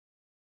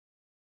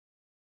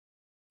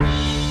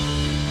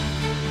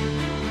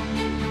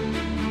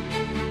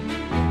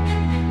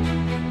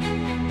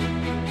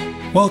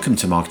Welcome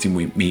to Marketing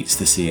Week Meets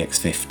the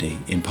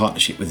CX50 in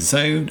partnership with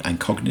Zone and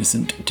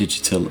Cognizant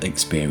Digital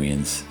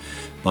Experience.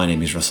 My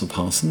name is Russell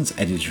Parsons,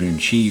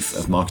 Editor-in-Chief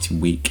of Marketing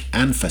Week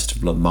and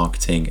Festival of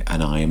Marketing,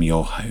 and I am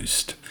your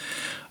host.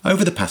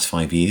 Over the past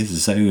 5 years,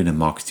 Zone and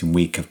Marketing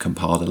Week have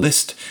compiled a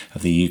list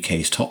of the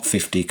UK's top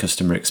 50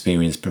 customer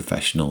experience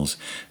professionals,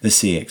 the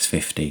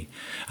CX50.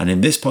 And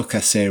in this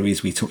podcast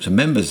series, we talk to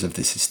members of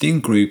this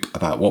esteemed group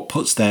about what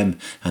puts them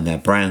and their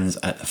brands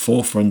at the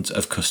forefront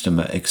of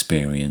customer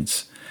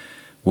experience.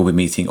 We'll be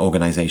meeting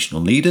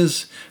organisational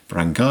leaders,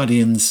 brand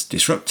guardians,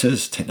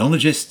 disruptors,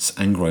 technologists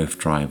and growth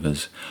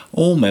drivers,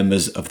 all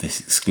members of this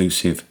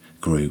exclusive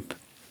group.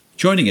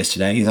 Joining us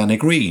today is Anna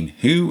Green,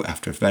 who,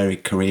 after a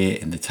varied career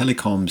in the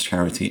telecoms,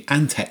 charity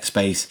and tech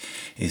space,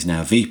 is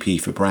now VP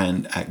for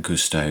Brand at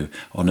Gousto,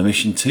 on a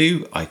mission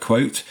to, I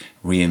quote,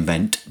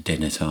 reinvent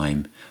dinner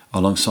time.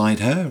 Alongside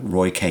her,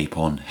 Roy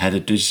Capon, Head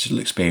of Digital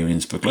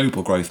Experience for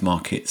Global Growth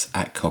Markets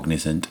at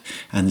Cognizant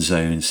and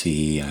Zone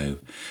CEO.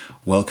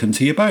 Welcome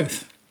to you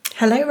both.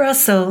 Hello,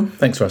 Russell.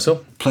 Thanks,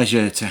 Russell.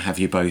 Pleasure to have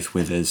you both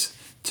with us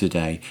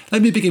today.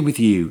 Let me begin with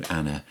you,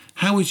 Anna.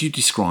 How would you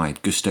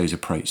describe Gousto's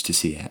approach to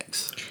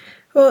CX?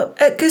 Well,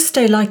 at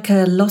Gousto, like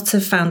a lot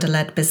of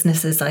founder-led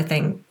businesses, I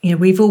think,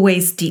 we've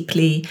always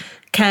deeply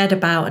cared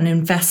about and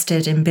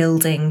invested in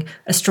building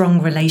a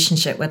strong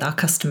relationship with our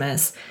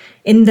customers.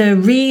 In the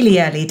really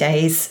early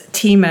days,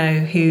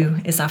 Timo, who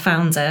is our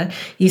founder,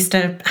 used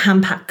to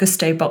hand-pack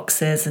Gousto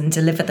boxes and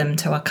deliver them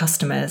to our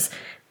customers.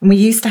 And we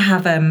used to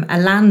have a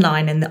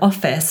landline in the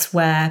office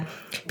where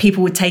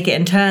people would take it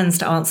in turns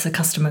to answer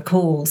customer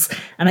calls.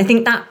 And I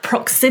think that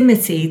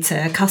proximity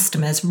to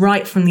customers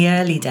right from the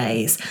early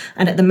days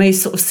and at the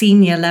most sort of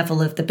senior level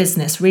of the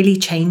business really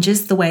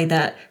changes the way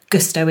that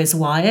Gousto is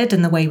wired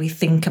and the way we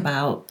think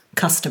about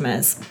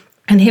customers.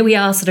 And here we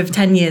are sort of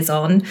 10 years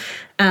on,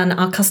 and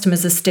our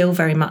customers are still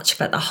very much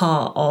at the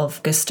heart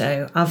of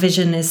Gousto. Our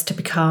vision is to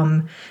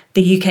become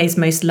the UK's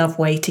most loved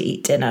way to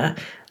eat dinner.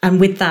 And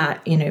with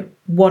that,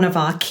 one of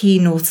our key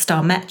North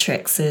Star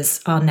metrics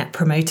is our Net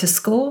Promoter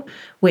Score,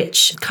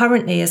 which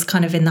currently is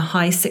kind of in the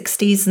high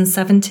 60s and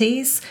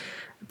 70s.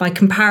 By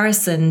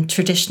comparison,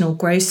 traditional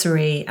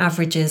grocery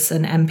averages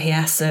an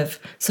NPS of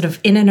sort of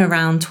in and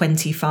around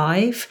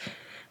 25.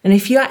 And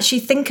if you actually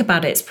think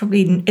about it,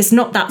 it's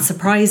not that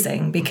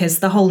surprising because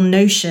the whole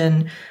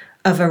notion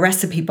of a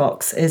recipe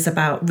box is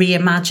about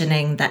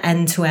reimagining the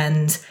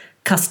end-to-end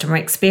customer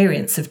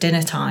experience of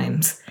dinner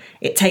times.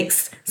 It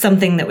takes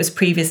something that was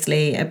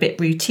previously a bit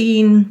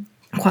routine,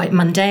 quite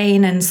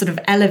mundane, and sort of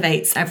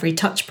elevates every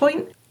touch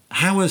point.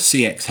 How has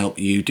CX helped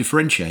you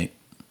differentiate?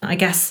 I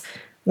guess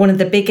one of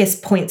the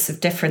biggest points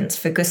of difference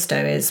for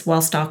Gousto is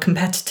whilst our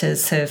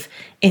competitors have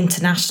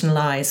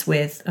internationalised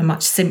with a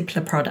much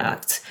simpler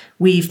product,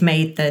 we've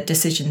made the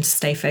decision to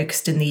stay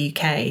focused in the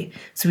UK.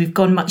 So we've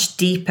gone much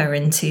deeper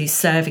into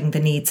serving the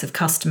needs of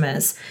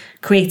customers,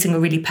 creating a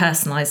really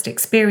personalised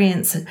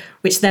experience,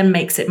 which then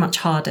makes it much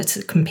harder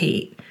to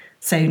compete.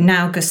 So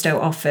now Gousto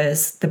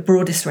offers the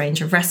broadest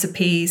range of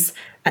recipes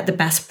at the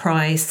best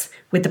price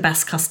with the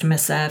best customer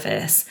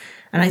service.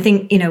 And I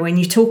think, when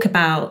you talk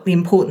about the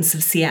importance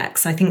of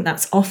CX, I think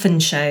that's often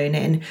shown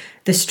in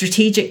the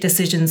strategic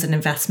decisions and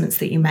investments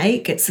that you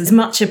make. It's as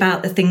much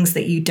about the things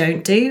that you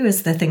don't do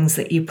as the things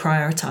that you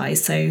prioritise.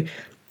 So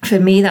for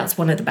me, that's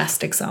one of the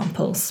best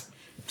examples.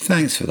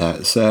 Thanks for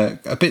that. So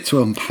a bit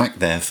to unpack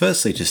there.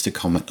 Firstly, just to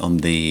comment on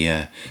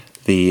the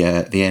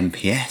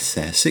NPS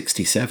there,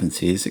 60,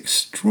 70 is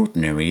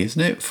extraordinary,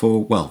 isn't it?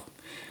 For,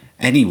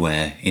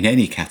 anywhere, in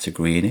any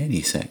category, in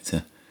any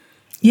sector.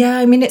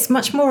 Yeah, it's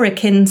much more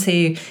akin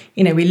to,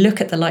 we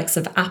look at the likes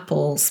of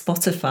Apple,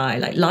 Spotify,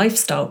 like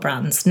lifestyle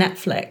brands,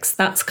 Netflix,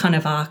 that's kind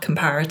of our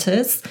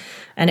comparators.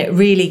 And it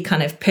really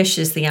kind of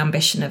pushes the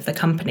ambition of the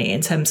company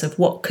in terms of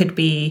what could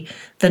be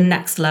the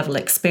next level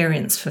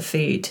experience for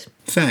food.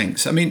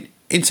 Thanks.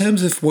 In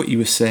terms of what you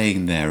were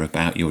saying there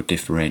about your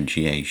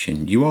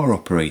differentiation, you are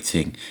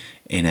operating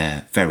in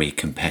a very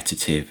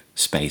competitive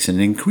space,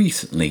 an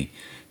increasingly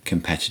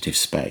competitive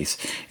space.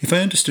 If I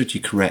understood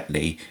you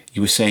correctly,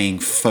 you were saying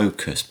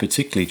focus,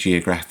 particularly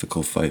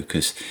geographical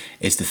focus,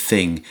 is the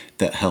thing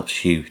that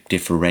helps you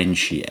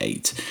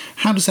differentiate.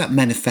 How does that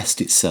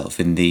manifest itself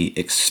in the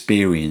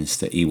experience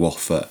that you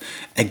offer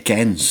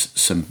against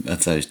some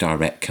of those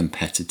direct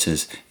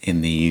competitors in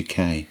the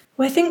UK?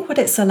 Well, I think what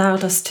it's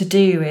allowed us to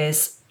do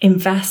is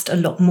invest a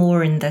lot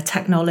more in the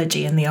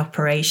technology and the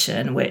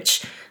operation,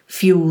 which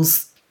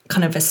fuels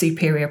kind of a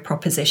superior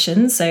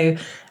proposition. So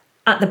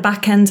at the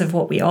back end of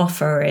what we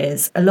offer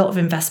is a lot of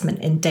investment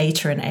in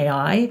data and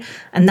AI,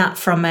 and that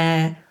from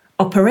a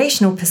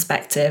operational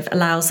perspective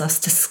allows us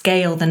to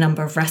scale the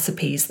number of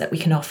recipes that we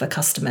can offer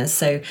customers.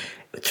 So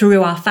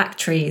through our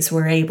factories,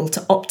 we're able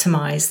to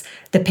optimize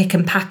the pick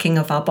and packing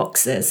of our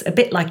boxes, a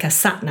bit like a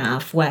sat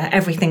nav where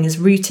everything is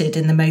routed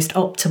in the most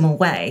optimal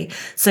way.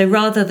 So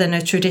rather than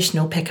a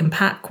traditional pick and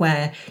pack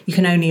where you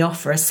can only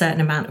offer a certain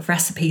amount of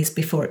recipes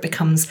before it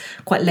becomes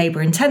quite labor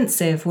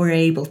intensive, we're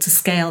able to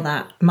scale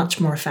that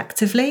much more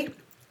effectively.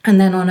 And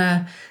then on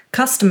a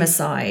customer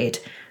side,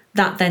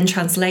 that then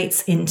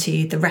translates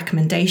into the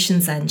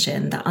recommendations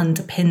engine that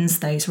underpins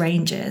those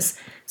ranges.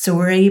 So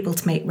we're able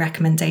to make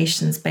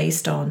recommendations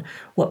based on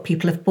what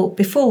people have bought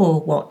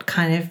before, what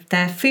kind of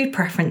their food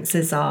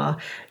preferences are,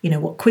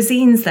 what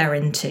cuisines they're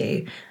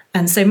into.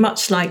 And so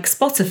much like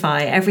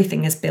Spotify,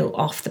 everything is built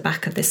off the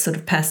back of this sort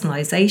of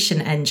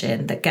personalization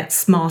engine that gets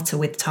smarter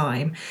with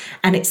time.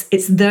 And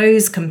it's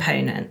those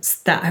components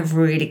that have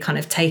really kind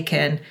of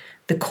taken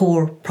the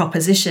core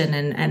proposition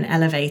and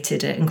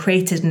elevated it and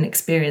created an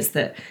experience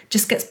that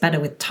just gets better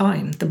with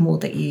time the more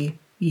that you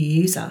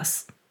use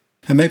us.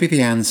 And maybe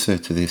the answer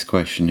to this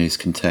question is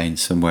contained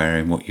somewhere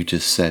in what you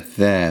just said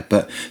there.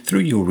 But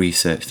through your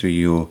research,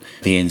 through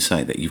the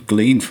insight that you've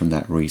gleaned from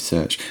that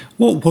research,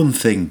 what one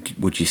thing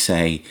would you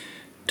say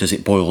does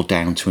it boil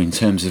down to in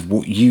terms of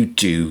what you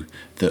do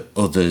that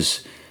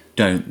others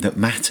don't, that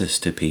matters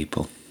to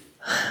people?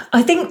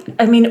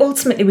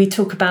 Ultimately we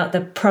talk about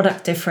the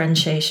product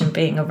differentiation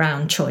being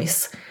around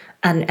choice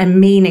and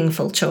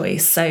meaningful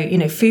choice. So,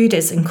 food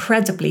is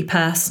incredibly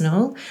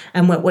personal.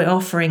 And what we're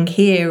offering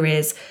here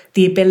is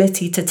the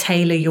ability to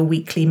tailor your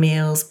weekly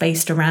meals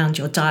based around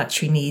your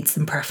dietary needs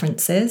and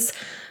preferences.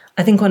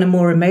 I think on a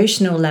more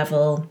emotional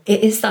level,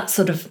 it is that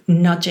sort of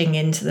nudging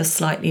into the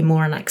slightly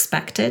more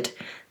unexpected.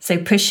 So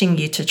pushing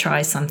you to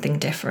try something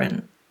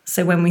different.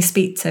 So when we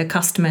speak to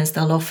customers,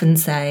 they'll often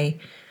say,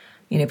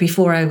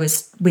 before I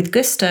was with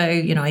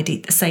Gousto, I'd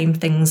eat the same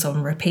things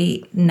on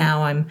repeat.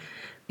 Now I'm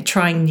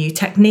trying new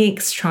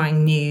techniques,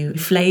 trying new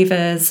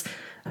flavors.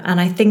 And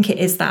I think it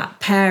is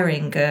that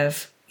pairing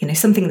of,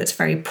 something that's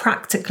very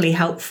practically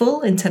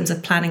helpful in terms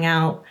of planning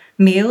out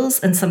meals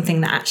and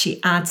something that actually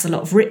adds a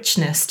lot of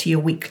richness to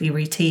your weekly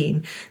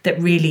routine that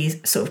really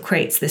sort of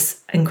creates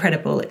this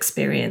incredible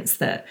experience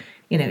that,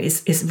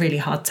 is really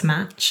hard to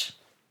match.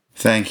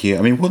 Thank you.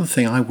 One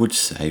thing I would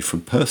say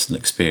from personal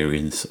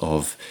experience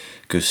of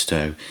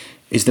Gousto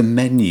is the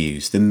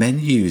menus. The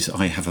menus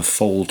I have a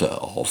folder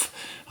of,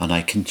 and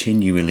I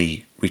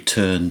continually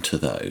return to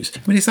those.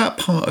 Is that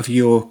part of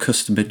your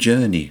customer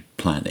journey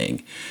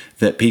planning,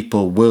 that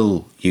people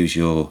will use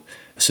your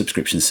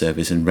subscription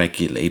service and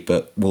regularly,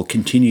 but will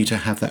continue to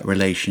have that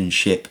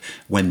relationship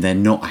when they're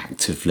not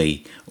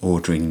actively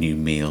ordering new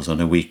meals on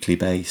a weekly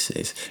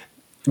basis?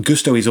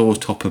 Gousto is always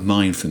top of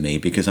mind for me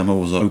because I'm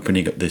always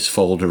opening up this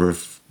folder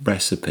of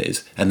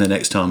recipes, and the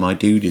next time I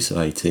do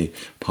decide to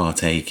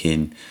partake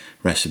in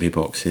recipe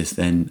boxes,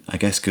 then I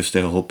guess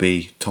Gousto will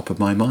be top of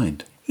my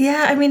mind.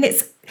 Yeah,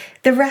 it's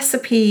the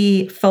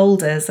recipe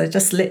folders are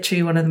just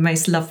literally one of the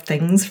most loved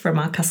things from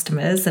our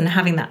customers, and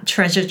having that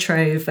treasure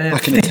trove of I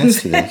can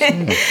attest to this.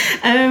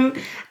 Yeah.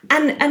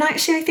 And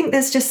actually, I think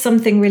there's just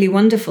something really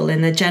wonderful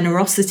in the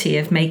generosity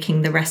of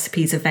making the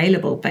recipes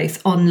available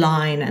both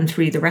online and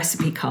through the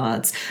recipe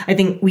cards. I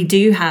think we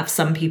do have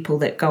some people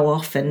that go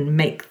off and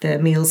make the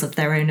meals of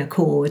their own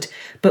accord,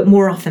 but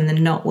more often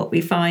than not, what we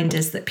find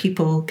is that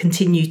people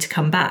continue to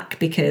come back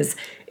because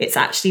it's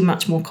actually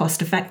much more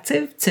cost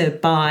effective to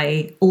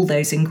buy all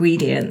those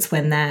ingredients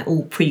when they're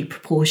all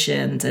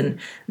pre-proportioned and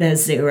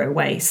there's zero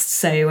waste.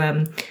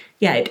 So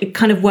it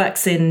kind of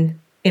works in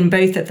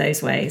both of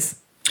those ways.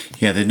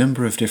 Yeah, the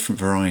number of different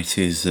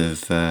varieties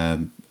of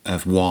wine.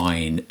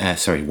 Wine.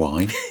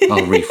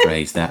 I'll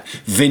rephrase that.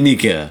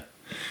 Vinegar,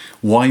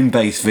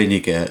 wine-based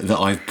vinegar that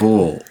I've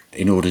bought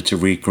in order to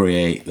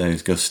recreate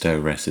those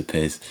Gousto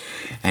recipes.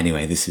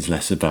 Anyway, this is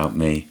less about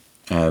me,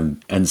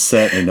 and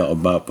certainly not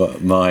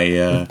about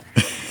my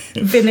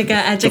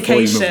vinegar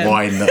education. The volume of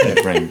wine that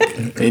I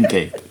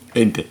drink.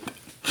 Indeed.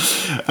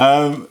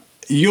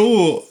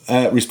 You're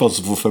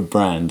responsible for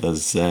brand,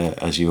 as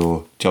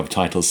your job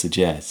title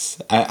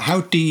suggests.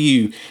 How do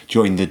you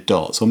join the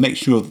dots, or make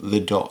sure that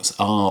the dots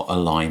are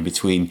aligned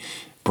between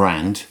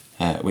brand,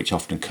 which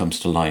often comes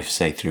to life,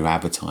 say, through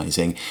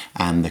advertising,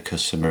 and the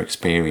customer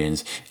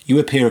experience? You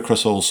appear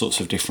across all sorts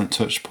of different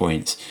touch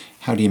points.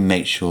 How do you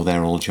make sure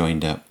they're all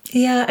joined up?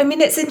 Yeah,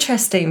 it's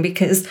interesting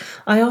because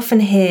I often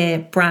hear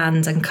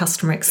brand and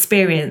customer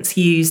experience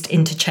used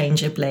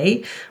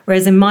interchangeably,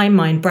 whereas in my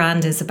mind,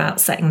 brand is about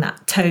setting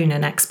that tone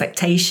and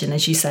expectation,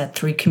 as you said,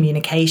 through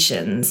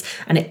communications,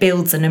 and it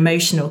builds an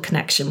emotional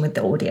connection with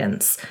the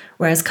audience,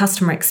 whereas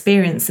customer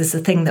experience is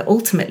the thing that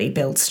ultimately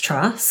builds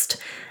trust.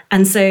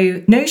 And so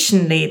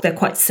notionally, they're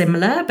quite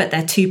similar, but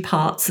they're two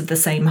parts of the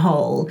same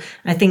whole.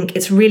 I think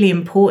it's really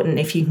important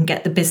if you can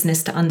get the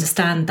business to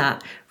understand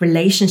that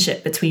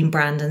relationship between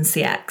brand and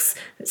CX.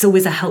 It's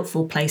always a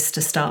helpful place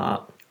to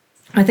start.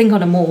 I think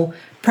on a more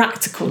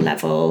practical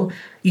level,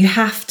 you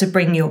have to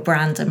bring your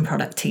brand and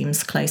product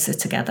teams closer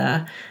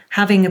together.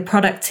 Having a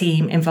product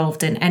team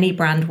involved in any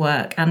brand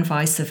work and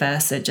vice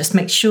versa, just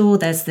make sure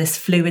there's this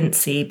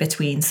fluency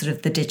between sort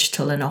of the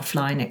digital and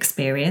offline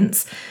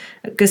experience.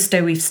 At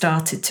Gousto, we've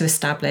started to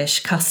establish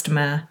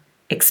customer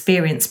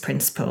experience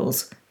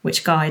principles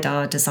which guide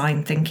our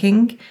design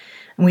thinking.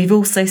 And we've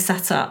also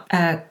set up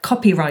a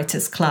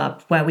copywriters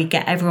club where we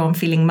get everyone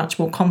feeling much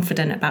more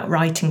confident about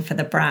writing for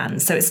the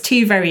brand. So it's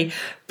two very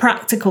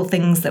practical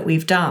things that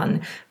we've done.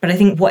 But I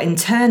think what in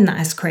turn that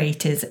has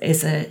created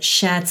is a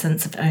shared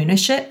sense of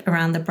ownership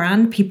around the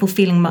brand, people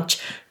feeling much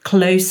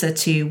closer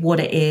to what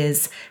it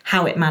is,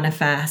 how it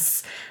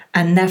manifests,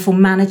 and therefore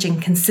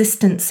managing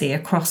consistency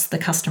across the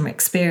customer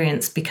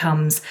experience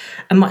becomes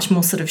a much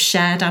more sort of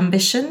shared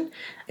ambition.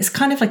 It's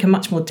kind of like a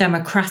much more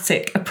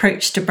democratic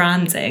approach to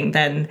branding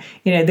than,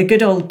 the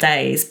good old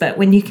days. But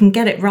when you can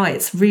get it right,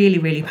 it's really,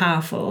 really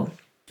powerful.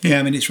 Yeah,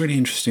 I mean, it's really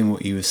interesting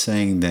what you were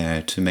saying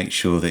there to make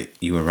sure that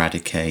you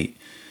eradicate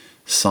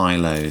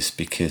silos,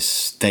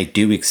 because they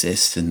do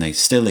exist and they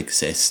still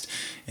exist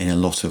in a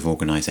lot of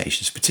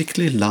organisations,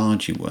 particularly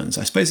larger ones.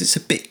 I suppose it's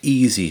a bit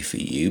easy for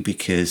you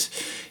because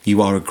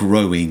you are a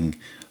growing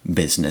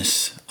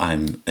business.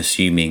 I'm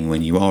assuming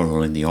when you are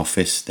all in the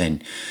office,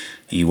 then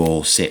you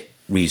all sit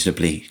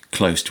reasonably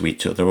close to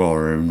each other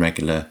or are in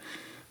regular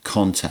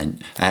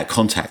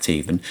contact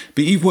even.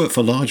 But you've worked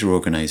for larger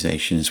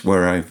organisations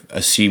where I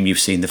assume you've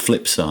seen the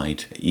flip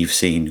side. You've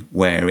seen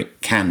where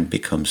it can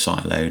become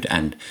siloed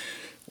and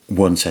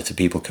one set of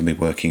people can be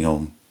working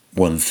on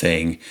one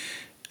thing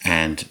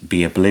and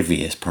be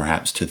oblivious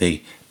perhaps to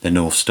the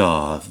North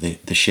Star,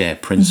 the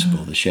shared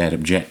principle, the shared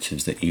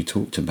objectives that you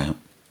talked about.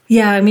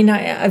 Yeah, I mean,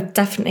 I've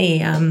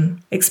definitely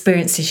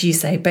experienced, as you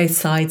say, both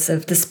sides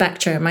of the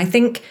spectrum. I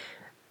think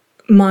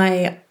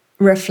my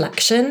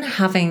reflection,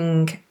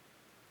 having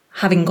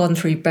gone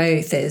through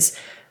both, is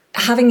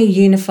having a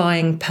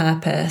unifying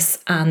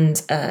purpose and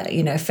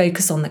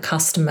focus on the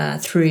customer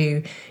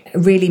through a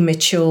really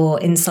mature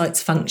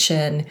insights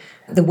function,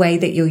 the way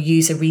that your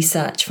user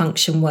research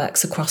function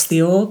works across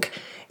the org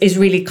is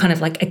really kind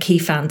of like a key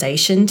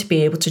foundation to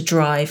be able to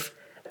drive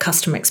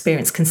customer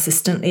experience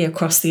consistently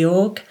across the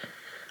org.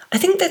 I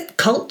think that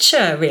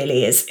culture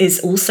really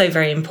is also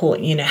very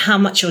important, how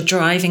much you're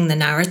driving the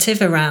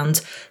narrative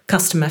around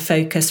customer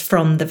focus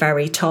from the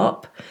very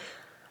top.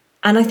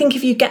 And I think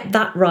if you get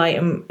that right,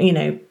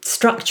 and,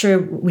 structure,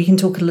 we can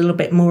talk a little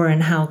bit more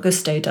on how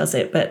Gusto does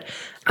it, but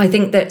I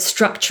think that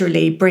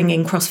structurally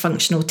bringing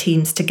cross-functional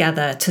teams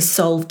together to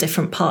solve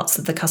different parts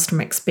of the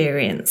customer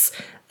experience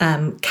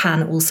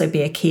can also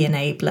be a key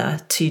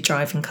enabler to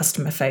driving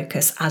customer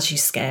focus as you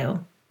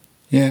scale.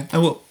 Yeah,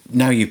 well,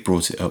 now you've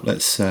brought it up,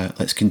 let's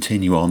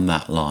continue on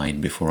that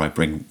line before I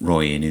bring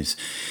Roy in, who's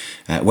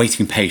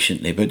waiting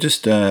patiently. But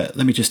just let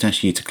me just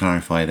ask you to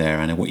clarify there,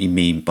 Anna, what you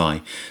mean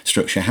by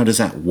structure. How does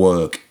that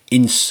work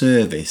in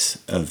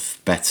service of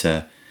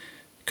better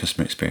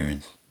customer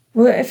experience?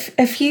 Well,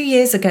 a few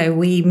years ago,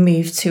 we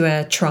moved to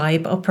a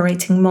tribe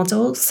operating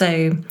model.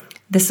 So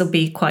this will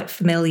be quite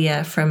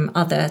familiar from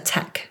other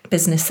tech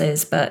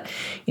businesses, but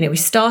we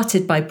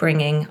started by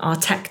bringing our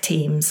tech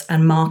teams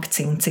and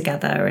marketing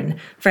together, and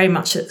very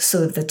much at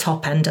sort of the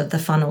top end of the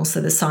funnel, so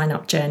the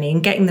sign-up journey,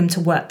 and getting them to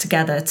work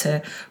together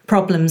to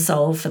problem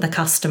solve for the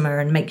customer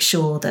and make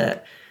sure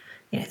that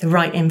the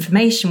right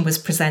information was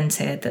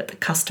presented, that the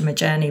customer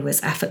journey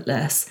was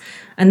effortless.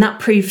 And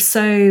that proved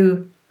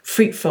so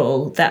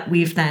fruitful that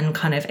we've then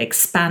kind of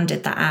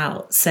expanded that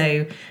out.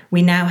 So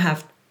we now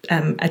have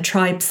a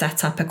tribe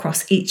set up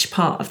across each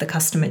part of the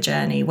customer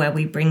journey where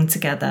we bring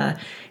together,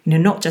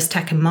 not just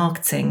tech and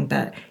marketing,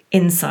 but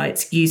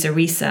insights, user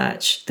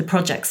research, the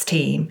projects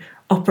team,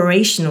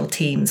 operational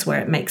teams where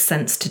it makes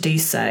sense to do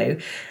so.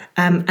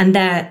 And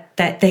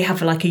they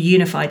have like a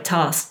unified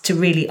task to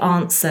really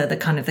answer the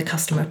kind of the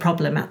customer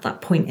problem at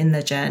that point in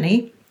the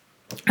journey.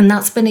 And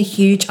that's been a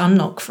huge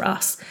unlock for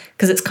us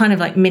because it's kind of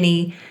like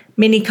mini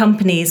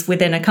companies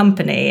within a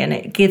company, and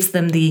it gives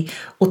them the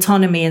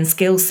autonomy and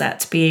skill set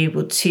to be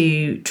able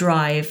to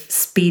drive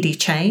speedy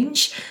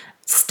change,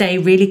 stay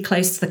really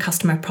close to the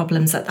customer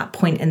problems at that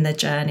point in the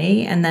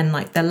journey, and then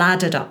like the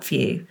laddered up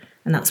view,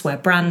 and that's where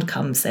brand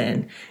comes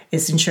in,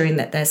 is ensuring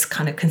that there's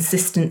kind of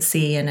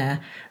consistency and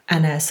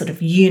a sort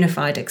of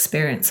unified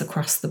experience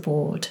across the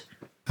board.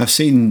 I've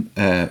seen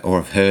or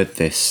I've heard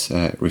this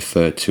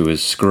referred to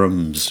as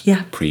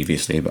scrums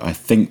previously, but I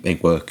think they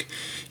work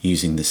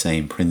using the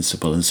same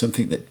principle, and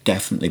something that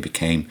definitely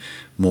became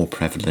more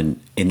prevalent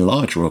in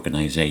larger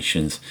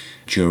organisations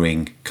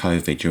during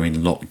COVID, during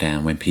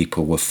lockdown, when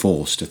people were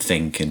forced to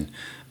think and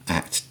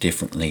act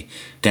differently,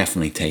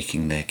 definitely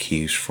taking their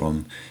cues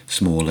from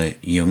smaller,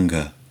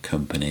 younger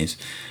companies.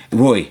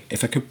 Roy,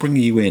 if I could bring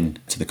you in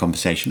to the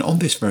conversation on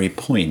this very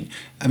point,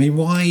 I mean,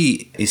 why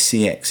is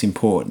CX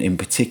important in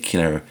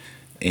particular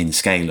in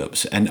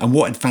scale-ups, and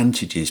what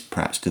advantages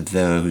perhaps do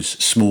those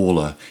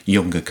smaller,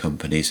 younger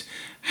companies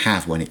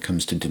have when it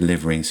comes to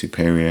delivering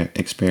superior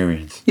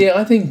experience? Yeah,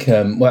 I think,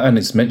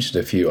 Anna's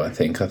mentioned a few, I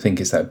think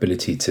it's that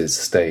ability to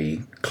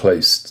stay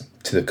close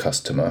to the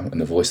customer and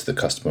the voice of the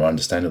customer,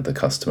 understanding of the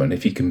customer. And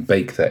if you can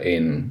bake that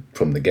in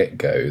from the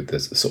get-go,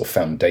 there's the sort of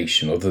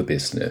foundation of the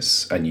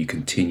business, and you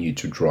continue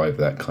to drive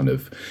that kind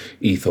of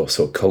ethos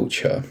or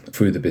culture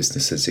through the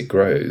business as it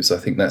grows, I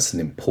think that's an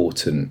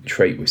important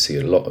trait we see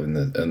a lot in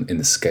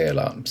the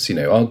scale-ups.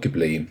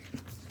 Arguably,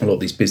 a lot of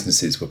these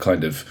businesses were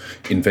kind of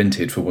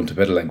invented, for want of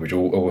better language,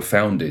 or were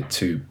founded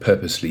to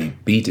purposely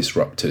be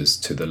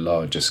disruptors to the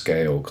larger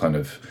scale kind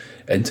of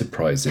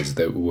enterprises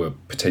that were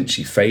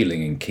potentially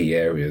failing in key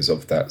areas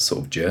of that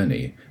sort of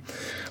journey.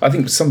 I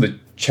think some of the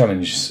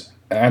challenges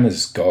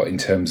Anna's got in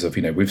terms of,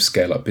 with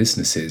scale-up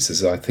businesses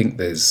is I think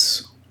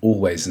there's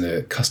always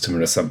a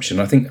customer assumption.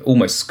 I think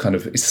almost kind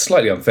of, it's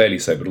slightly unfairly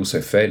so, but also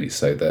fairly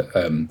so,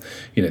 that,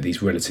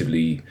 these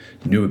relatively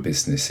newer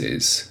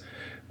businesses,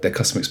 their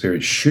customer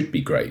experience should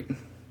be great.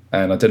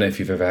 And I don't know if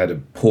you've ever had a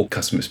poor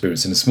customer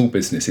experience in a small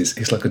business.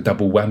 It's like a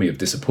double whammy of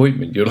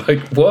disappointment. You're like,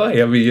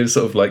 why? I mean, you're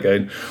sort of like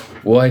going,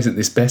 why isn't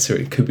this better?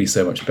 It could be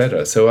so much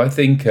better. So I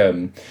think,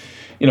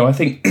 I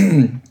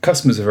think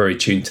customers are very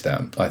attuned to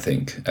that, I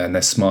think. And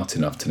they're smart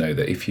enough to know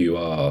that if you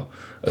are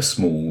a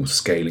small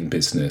scaling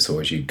business or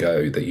as you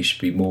go, that you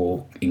should be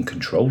more in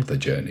control of the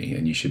journey,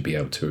 and you should be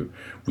able to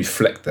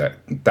reflect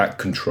that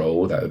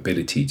control, that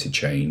ability to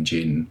change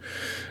in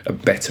a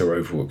better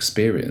overall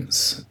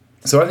experience.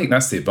 So I think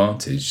that's the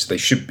advantage. They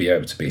should be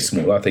able to be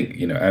small. I think,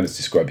 Anna's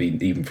described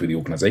even through the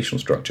organisational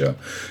structure,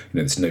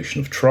 this notion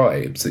of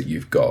tribes that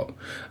you've got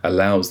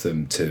allows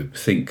them to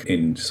think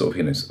in sort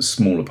of,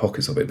 smaller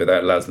pockets of it, but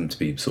that allows them to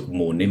be sort of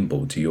more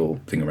nimble to your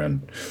thing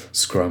around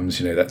scrums,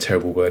 that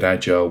terrible word,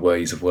 agile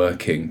ways of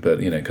working, but,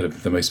 kind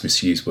of the most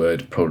misused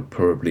word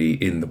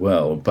probably in the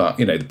world. But,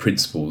 the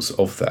principles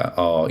of that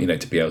are,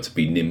 to be able to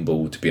be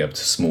nimble, to be able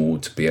to small,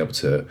 to be able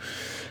to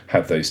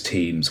have those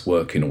teams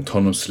working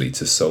autonomously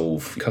to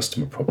solve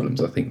customer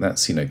problems. I think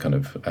that's, kind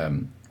of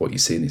what you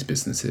see in these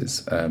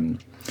businesses.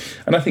 And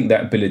I think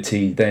that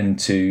ability then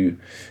to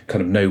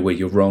kind of know where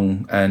you're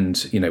wrong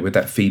and, with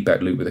that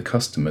feedback loop with the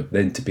customer,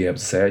 then to be able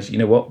to say, you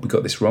know what, we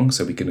got this wrong,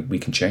 so we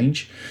can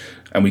change.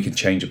 And we can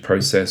change a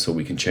process, or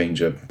we can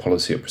change a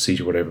policy or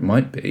procedure, whatever it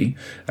might be.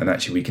 And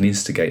actually we can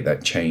instigate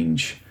that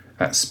change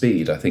at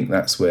speed. I think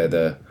that's where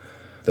the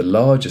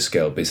larger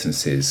scale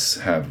businesses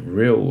have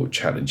real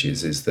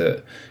challenges, is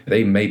that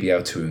they may be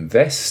able to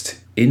invest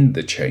in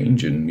the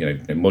change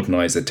and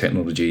modernize their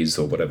technologies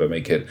or whatever,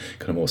 make it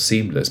kind of more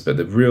seamless, but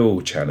the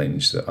real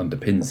challenge that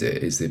underpins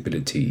it is the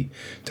ability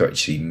to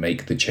actually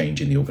make the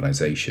change in the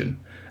organization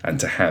and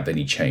to have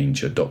any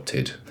change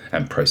adopted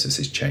and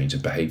processes change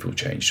and behavioral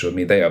change. So I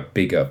mean, they are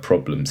bigger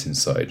problems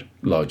inside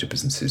larger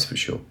businesses for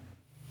sure.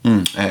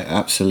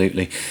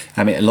 Absolutely.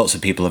 I mean, lots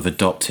of people have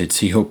adopted,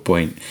 to your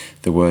point,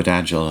 the word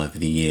agile over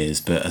the years.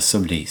 But as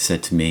somebody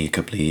said to me a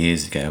couple of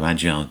years ago,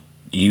 agile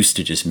used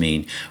to just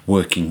mean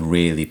working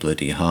really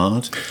bloody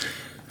hard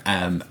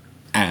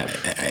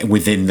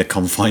within the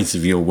confines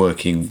of your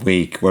working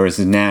week. Whereas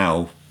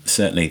now,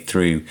 certainly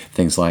through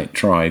things like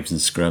tribes and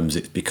scrums,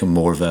 it's become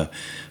more of a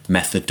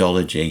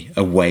methodology,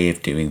 a way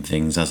of doing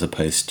things, as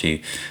opposed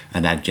to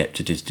an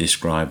adjective to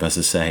describe, as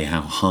I say,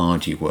 how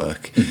hard you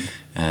work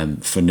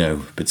for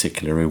no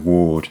particular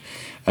reward.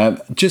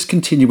 Just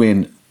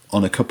continuing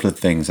on a couple of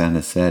things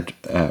Anna said,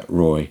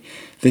 Roy,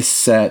 this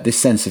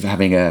sense of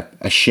having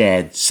a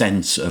shared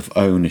sense of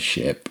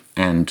ownership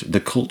and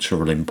the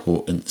cultural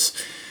importance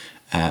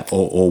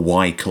or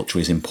why culture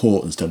is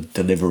important to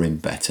delivering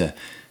better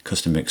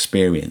customer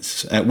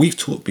experience. We've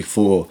talked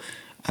before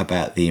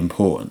about the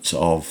importance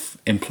of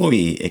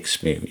employee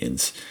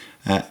experience.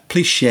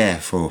 Please share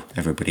for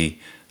everybody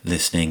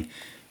listening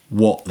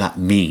what that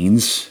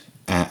means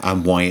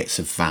and why it's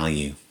of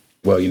value.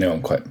 Well,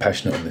 I'm quite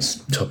passionate on this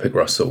topic,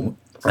 Russell.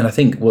 And I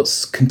think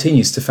what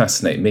continues to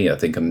fascinate me, I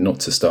think, and not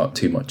to start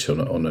too much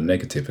on a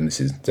negative, and this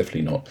is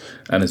definitely not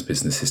Anna's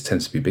business, this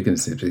tends to be big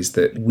businesses, is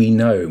that we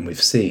know and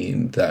we've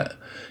seen that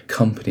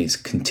companies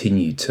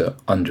continue to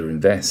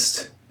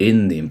underinvest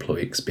in the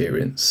employee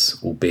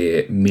experience,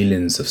 albeit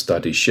millions of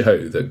studies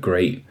show that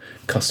great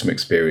customer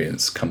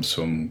experience comes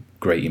from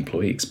great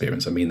employee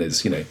experience. I mean,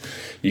 there's,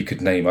 I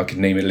could name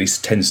at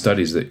least 10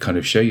 studies that kind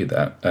of show you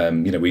that.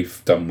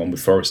 We've done one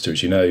with Forrester,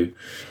 as you know,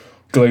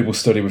 global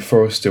study with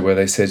Forrester, where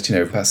they said,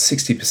 about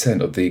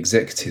 60% of the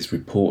executives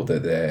report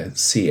that their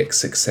CX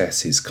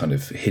success is kind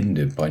of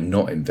hindered by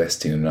not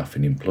investing enough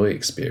in employee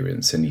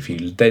experience. And if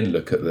you then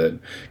look at the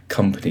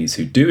companies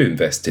who do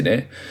invest in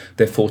it,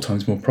 they're 4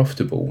 times more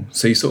profitable.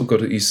 So you sort of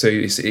got to,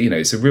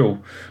 it's a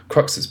real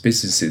crux that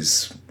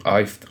businesses,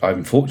 I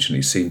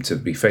unfortunately seem to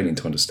be failing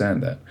to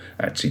understand that.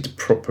 Actually, to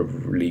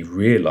properly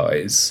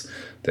realise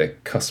their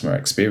customer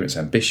experience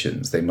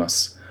ambitions, they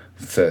must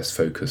first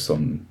focus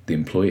on the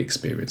employee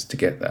experience to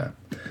get that.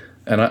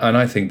 And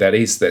I think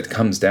that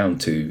comes down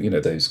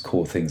to, those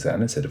core things that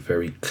Anna said, a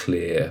very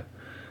clear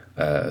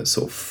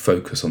sort of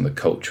focus on the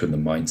culture and the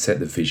mindset,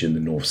 the vision, the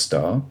North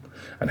Star,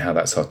 and how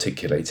that's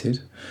articulated.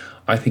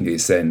 I think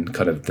it's then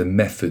kind of the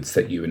methods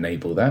that you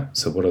enable that.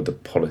 So what are the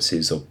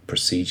policies or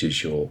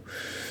procedures you're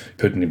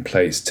putting in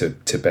place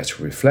to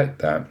better reflect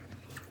that?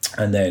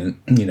 And then,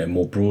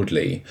 more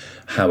broadly,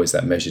 how is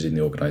that measured in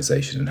the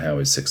organisation and how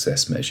is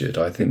success measured?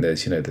 I think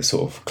there's, the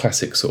sort of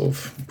classic for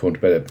want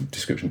of a better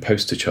description,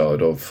 poster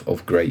child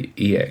of great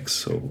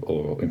EX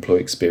or employee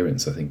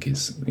experience, I think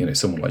is,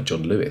 someone like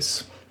John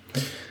Lewis.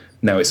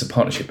 Now, it's a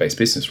partnership-based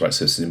business, right?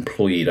 So it's an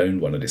employee-owned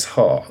one at its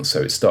heart.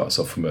 So it starts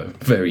off from a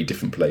very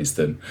different place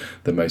than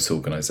most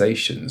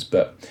organisations.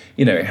 But,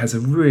 you know, it has a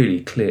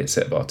really clear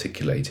set of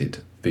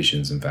articulated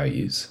visions and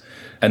values.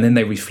 And then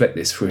they reflect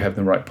this through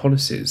having the right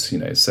policies, you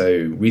know.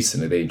 So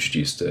recently they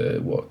introduced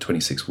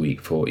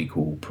 26-week for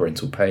equal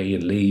parental pay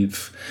and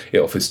leave. It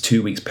offers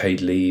 2 weeks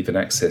paid leave and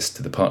access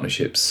to the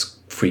partnership's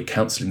free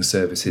counselling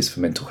services for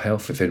mental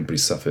health if anybody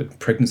suffered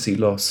pregnancy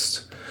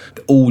loss.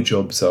 All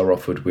jobs are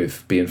offered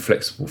with being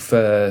flexible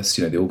first.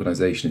 You know, the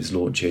organisation is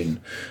launching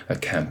a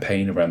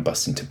campaign around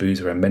busting taboos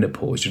around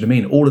menopause. You know what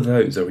I mean? All of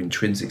those are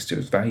intrinsic to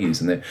its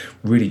values, and they're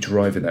really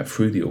driving that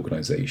through the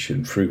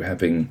organisation, through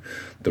having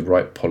the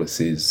right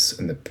policies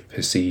and the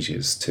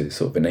procedures to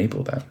sort of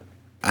enable that.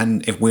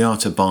 And if we are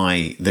to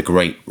buy the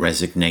Great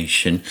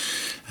Resignation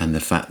and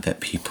the fact that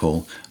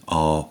people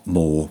are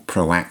more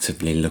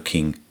proactively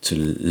looking to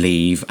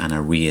leave and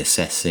are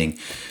reassessing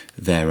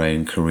their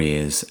own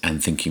careers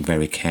and thinking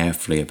very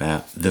carefully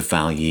about the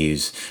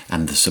values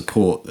and the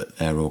support that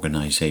their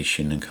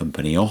organisation and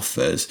company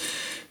offers,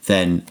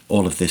 then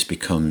all of this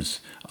becomes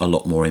a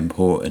lot more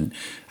important.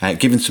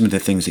 Given some of the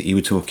things that you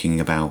were talking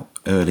about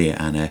earlier,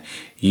 Anna,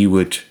 you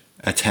would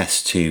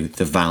attest to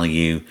the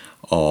value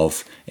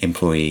of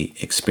employee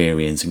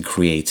experience and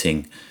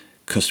creating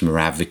customer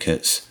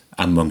advocates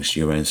amongst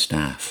your own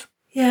staff.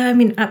 Yeah, I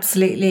mean,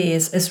 absolutely.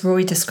 As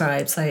Roy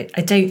describes, I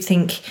don't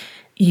think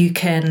you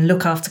can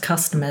look after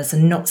customers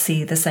and not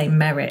see the same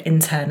merit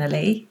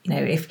internally. You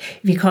know, if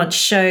you can't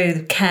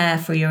show care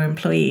for your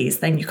employees,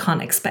 then you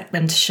can't expect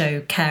them to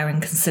show care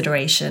and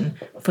consideration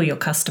for your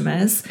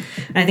customers.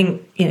 And I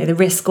think, you know, the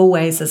risk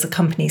always as a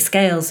company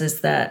scales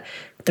is that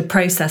the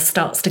process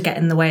starts to get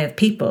in the way of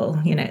people.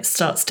 You know, it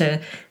starts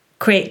to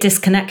create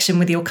disconnection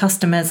with your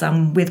customers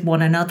and with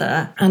one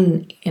another.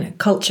 And, you know,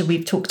 culture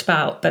we've talked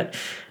about, but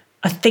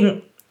I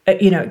think,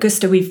 you know, at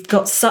Gusto, we've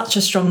got such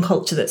a strong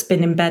culture that's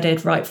been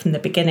embedded right from the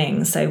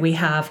beginning. So we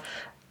have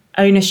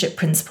ownership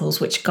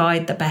principles which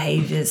guide the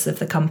behaviours of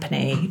the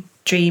company: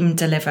 dream,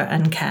 deliver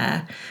and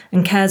care.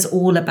 And care is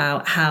all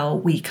about how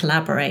we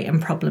collaborate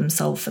and problem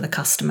solve for the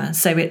customer.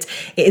 So it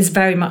is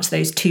very much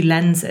those two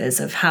lenses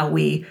of how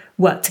we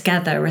work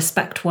together,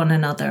 respect one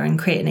another and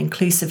create an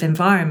inclusive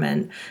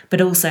environment,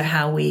 but also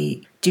how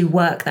we do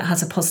work that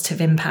has a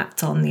positive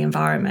impact on the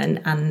environment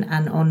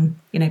and on,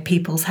 you know,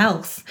 people's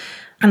health.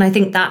 And I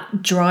think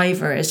that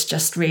driver is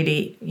just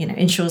really, you know,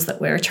 ensures that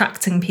we're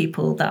attracting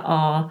people that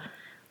are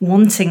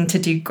wanting to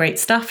do great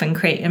stuff and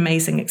create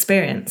amazing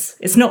experience.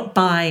 It's not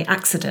by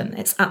accident,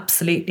 it's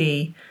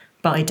absolutely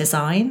by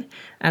design.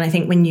 And I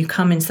think when you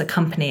come into the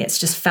company, it's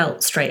just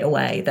felt straight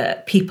away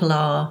that people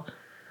are,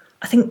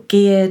 I think,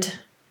 geared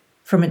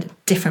from a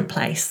different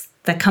place.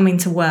 They're coming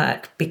to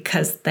work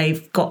because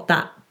they've got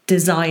that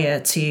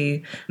desire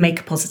to make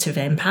a positive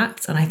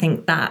impact. And I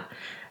think that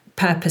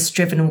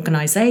purpose-driven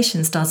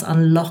organisations does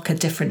unlock a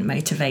different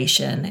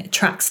motivation. It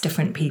attracts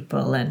different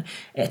people and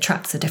it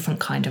attracts a different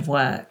kind of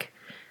work.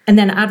 And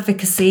then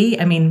advocacy,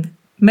 I mean,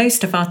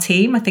 most of our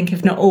team, I think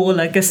if not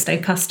all, are Gusto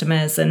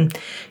customers. And,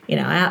 you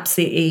know, I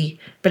absolutely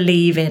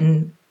believe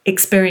in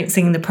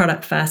experiencing the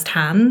product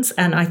firsthand.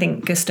 And I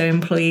think Gusto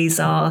employees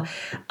are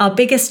our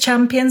biggest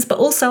champions, but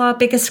also our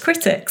biggest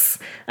critics.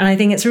 And I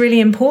think it's really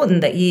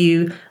important that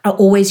you are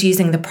always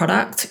using the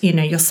product, you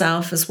know,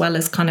 yourself, as well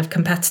as kind of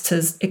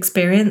competitors'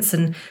 experience,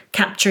 and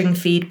capturing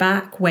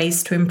feedback,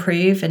 ways to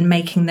improve, and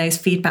making those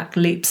feedback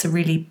loops a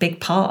really big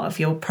part of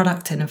your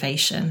product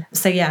innovation.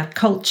 So yeah,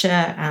 culture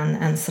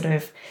and sort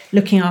of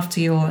looking after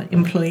your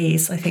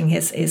employees, I think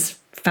is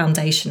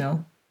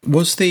foundational.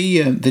 Was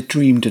the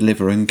dream,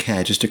 deliver and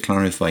care, just to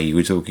clarify, you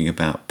were talking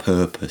about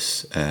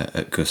purpose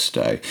at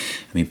Gusto.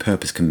 I mean,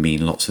 purpose can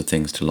mean lots of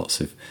things to lots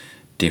of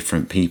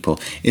different people.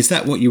 Is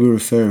that what you were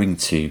referring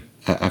to,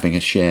 having a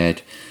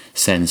shared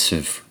sense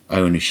of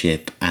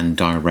ownership and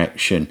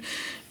direction,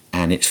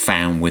 and it's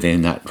found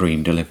within that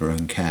dream, deliver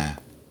and care?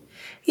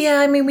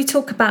 Yeah, I mean, we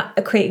talk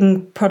about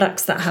creating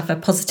products that have a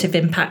positive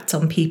impact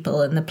on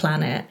people and the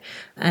planet,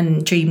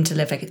 and dream,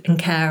 deliver and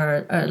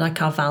care are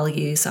like our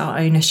values, our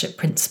ownership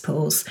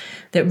principles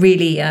that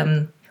really,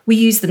 we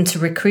use them to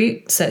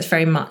recruit. So it's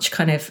very much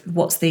kind of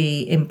what's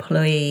the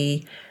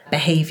employee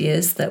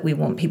behaviours that we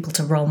want people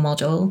to role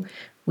model.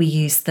 We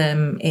use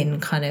them in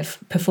kind of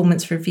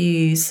performance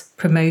reviews,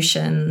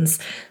 promotions.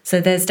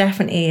 So there's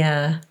definitely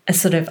a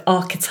sort of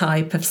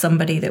archetype of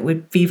somebody that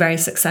would be very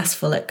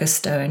successful at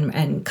Gusto,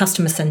 and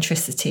customer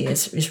centricity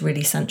is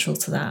really central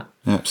to that.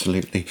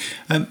 Absolutely.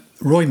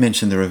 Roy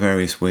mentioned there are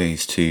various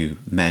ways to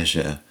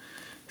measure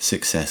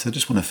success. I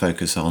just want to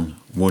focus on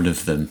one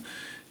of them,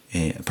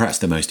 perhaps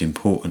the most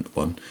important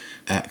one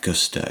at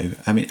Gusto.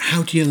 I mean,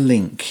 how do you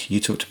link, you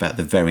talked about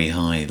the very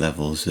high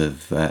levels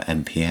of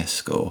NPS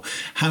score,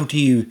 how do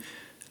you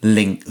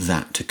link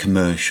that to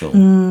commercial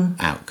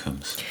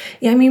outcomes?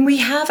 Yeah, I mean, we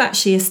have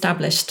actually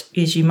established,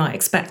 as you might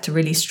expect, a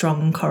really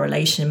strong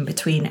correlation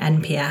between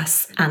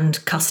NPS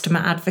and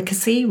customer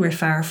advocacy,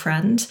 refer a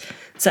friend.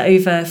 So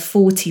over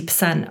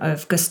 40%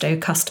 of Gusto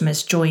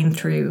customers join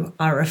through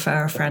our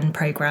refer a friend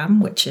programme,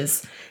 which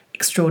is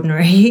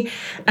extraordinary.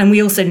 And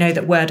we also know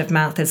that word of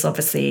mouth is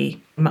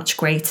obviously much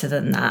greater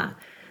than that.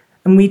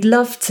 And we'd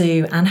love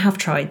to, and have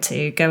tried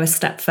to, go a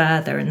step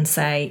further and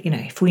say,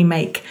 if we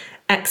make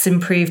X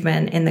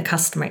improvement in the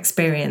customer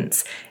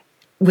experience,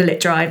 will it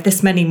drive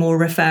this many more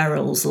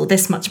referrals or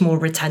this much more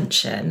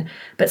retention?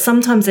 But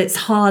sometimes it's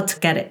hard to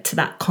get it to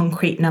that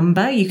concrete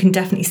number. You can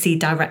definitely see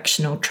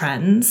directional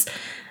trends.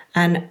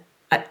 And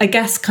I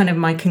guess kind of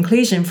my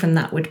conclusion from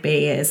that would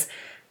be is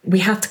we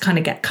have to kind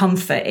of get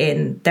comfort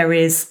in there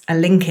is a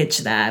linkage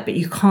there, but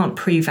you can't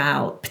prove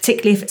out,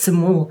 particularly if it's a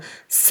more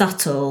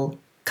subtle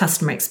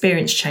customer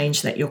experience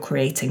change that you're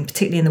creating,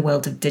 particularly in the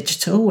world of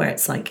digital, where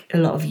it's like a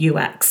lot of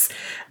UX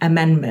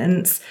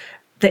amendments,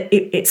 that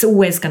it's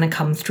always going to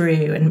come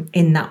through and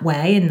in that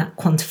way, in that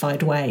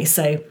quantified way.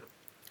 So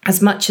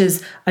as much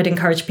as I'd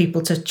encourage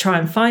people to try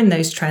and find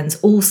those trends,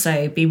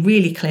 also be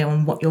really clear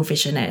on what your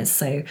vision is.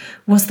 So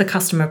what's the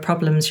customer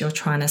problems you're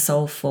trying to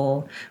solve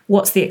for?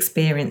 What's the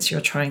experience you're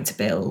trying to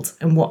build?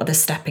 And what are the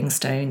stepping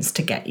stones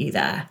to get you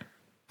there?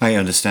 I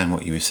understand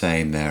what you were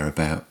saying there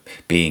about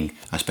being,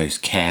 I suppose,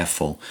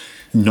 careful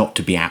not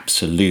to be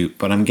absolute.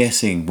 But I'm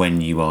guessing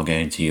when you are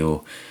going to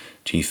your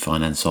chief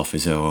finance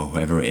officer or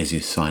whoever it is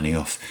you're signing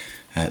off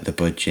the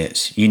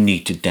budgets, you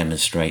need to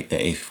demonstrate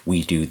that if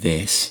we do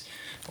this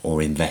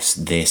or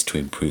invest this to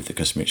improve the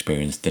customer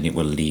experience, then it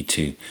will lead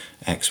to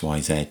X, Y,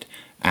 Z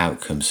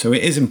outcomes. So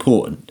it is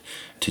important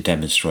to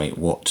demonstrate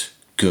what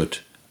good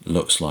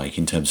looks like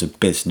in terms of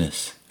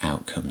business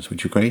outcomes.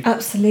 Would you agree?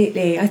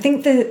 Absolutely. I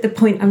think the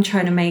point I'm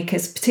trying to make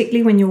is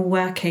particularly when you're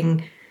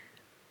working,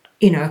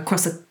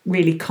 across a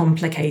really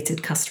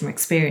complicated customer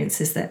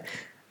experience, is that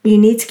you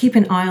need to keep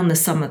an eye on the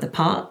sum of the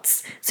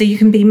parts. So you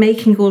can be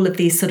making all of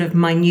these sort of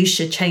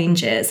minutiae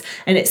changes,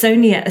 and it's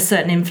only at a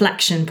certain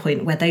inflection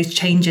point where those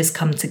changes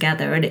come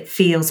together and it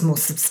feels more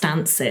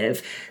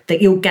substantive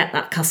that you'll get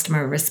that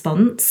customer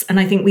response. And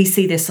I think we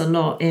see this a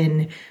lot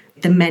in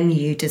the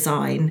menu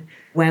design,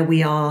 where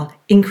we are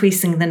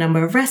increasing the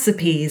number of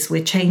recipes,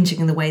 we're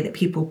changing the way that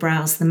people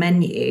browse the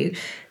menu.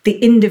 The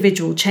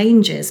individual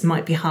changes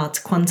might be hard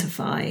to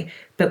quantify,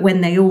 but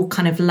when they all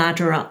kind of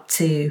ladder up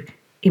to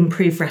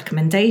improve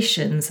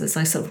recommendations, as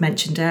I sort of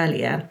mentioned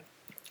earlier,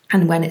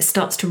 and when it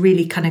starts to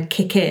really kind of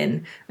kick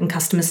in and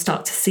customers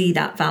start to see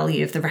that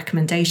value of the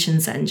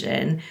recommendations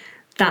engine,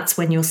 that's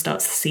when you'll start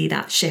to see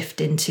that shift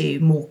into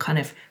more kind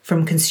of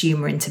from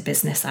consumer into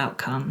business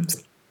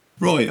outcomes.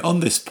 Right,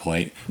 on this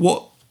point,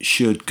 what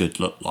should good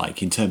look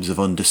like in terms of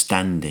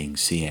understanding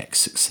CX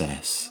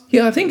success?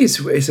 Yeah, I think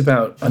it's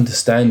about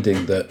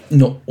understanding that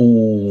not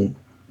all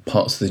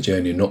parts of the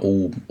journey, not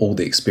all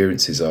the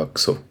experiences are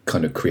sort of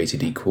kind of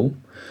created equal.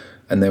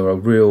 And there are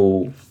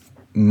real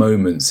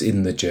moments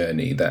in the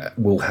journey that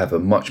will have a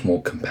much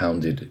more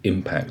compounded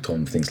impact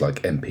on things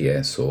like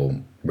NPS or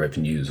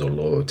revenues or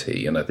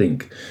loyalty. And I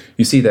think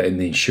you see that in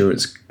the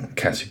insurance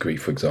category,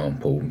 for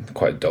example.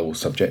 Quite a dull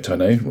subject, I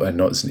know, and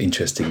not as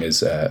interesting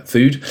as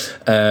food.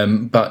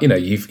 But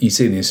you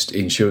see in the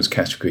insurance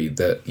category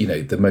that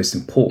the most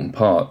important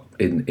part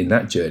in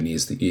that journey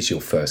is your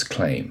first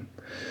claim.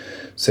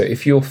 So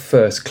if your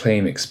first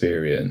claim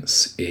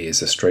experience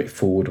is a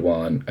straightforward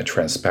one, a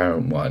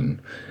transparent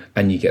one,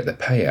 and you get the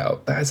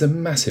payout, that has a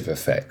massive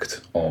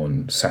effect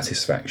on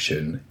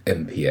satisfaction,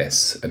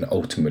 NPS, and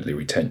ultimately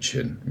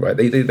retention, right?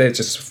 They're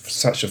just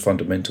such a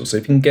fundamental. So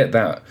if you can get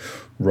that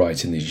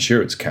right in the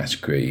insurance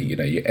category, your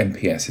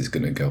NPS is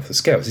going to go off the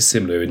scales. It's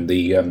similar in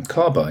the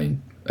car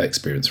buying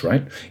experience,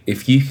 right?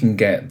 If you can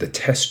get the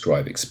test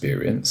drive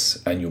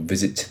experience and your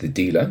visit to the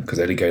dealer, because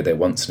they only go there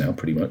once now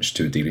pretty much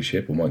to a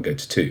dealership, or might go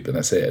to two, but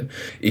that's it.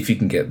 If you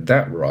can get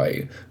that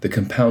right, the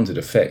compounded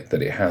effect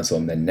that it has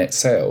on their net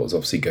sales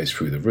obviously goes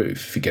through the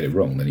roof. If you get it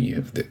wrong, then you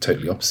have the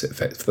totally opposite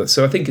effect.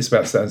 So I think it's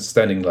about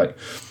understanding, like,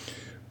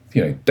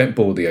 don't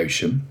boil the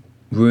ocean.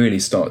 Really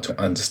start to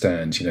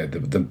understand,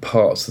 the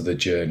parts of the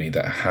journey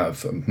that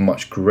have a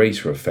much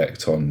greater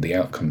effect on the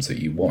outcomes that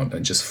you want,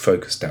 and just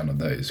focus down on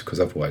those, because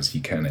otherwise you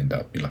can end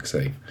up, like I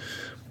say,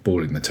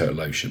 boiling the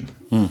total ocean.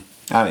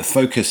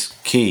 Focus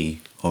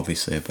key,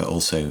 obviously, but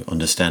also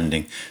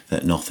understanding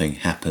that nothing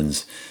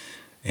happens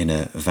in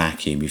a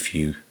vacuum. If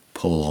you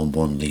pull on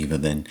one lever,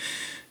 then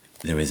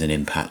there is an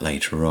impact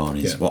later on,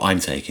 is what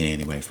I'm taking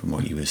anyway from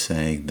what you were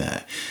saying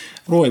there.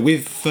 Roy,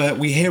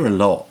 we hear a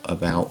lot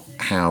about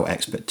how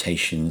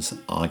expectations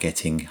are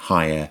getting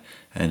higher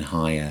and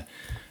higher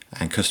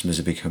and customers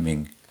are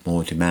becoming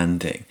more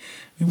demanding.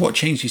 What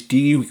changes do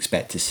you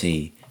expect to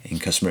see in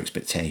customer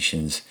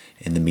expectations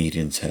in the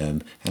medium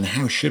term, and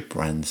how should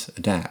brands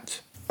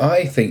adapt?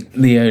 I think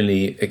the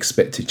only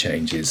expected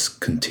change is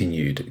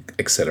continued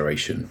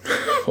acceleration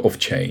of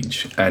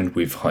change, and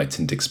with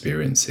heightened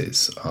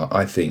experiences.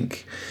 I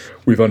think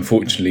we've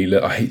unfortunately,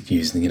 I hate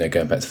using,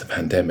 going back to the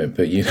pandemic,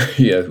 but you've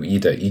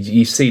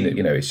seen it.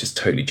 It's just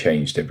totally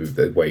changed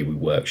the way we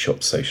work, shop,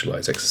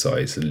 socialise,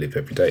 exercise, and live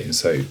every day. And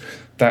so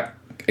that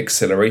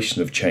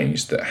acceleration of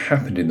change that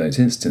happened in those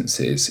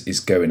instances is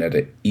going at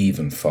an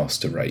even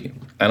faster rate.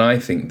 And I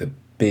think the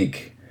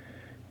big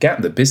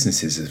gap that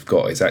businesses have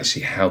got is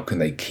actually how can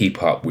they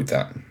keep up with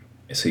that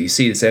So you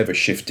see this ever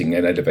shifting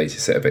and elevated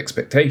set of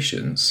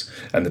expectations,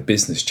 and the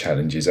business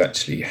challenge is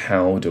actually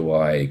how do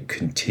I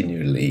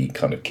continually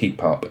kind of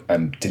keep up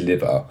and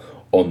deliver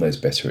on those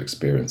better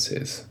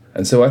experiences.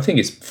 And so I think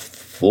it's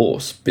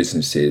force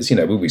businesses,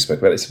 we spoke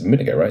about this a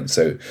minute ago, right?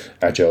 So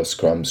agile,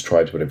 scrums,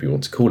 tribes, whatever you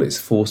want to call it, it's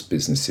force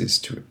businesses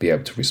to be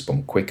able to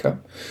respond quicker.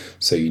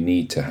 So you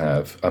need to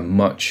have a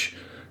much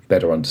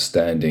better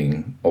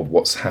understanding of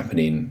what's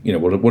happening,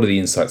 what are the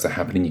insights that are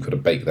happening, you've got to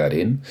bake that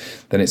in.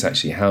 Then it's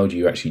actually how do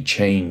you actually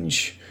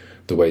change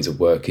the ways of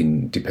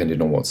working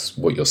depending on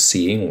what you're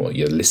seeing, what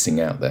you're listening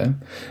out there,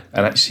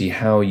 and actually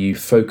how you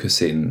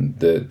focus in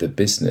the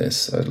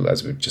business,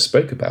 as we just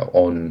spoke about,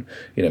 on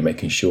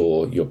making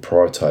sure you're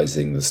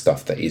prioritizing the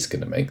stuff that is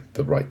going to make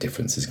the right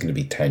difference, is going to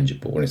be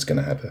tangible, and it's going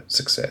to have a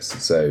success.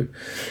 So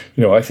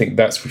I think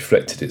that's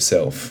reflected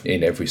itself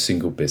in every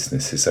single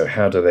business. So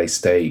how do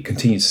they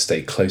continue to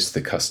stay close to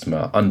the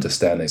customer,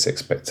 understand those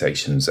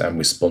expectations, and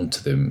respond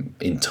to them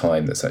in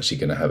time that's actually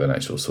going to have an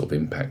actual sort of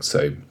impact.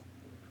 So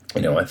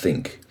I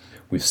think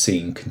we've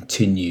seen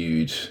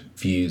continued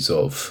views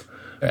of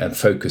and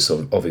focus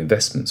of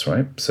investments,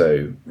 right?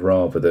 So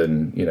rather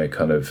than,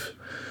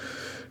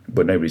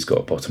 but nobody's got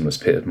a bottomless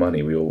pit of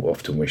money, we all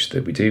often wish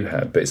that we do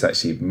have, but it's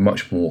actually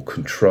much more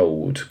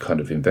controlled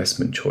kind of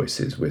investment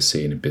choices we're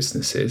seeing in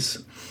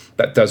businesses.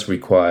 That does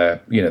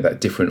require,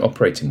 that different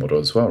operating model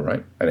as well,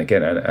 right? And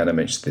again, Anna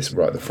mentioned this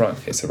right at the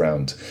front, it's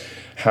around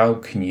how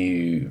can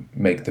you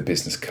make the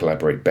business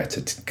collaborate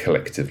better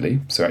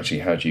collectively? So actually,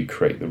 how do you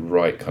create the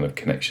right kind of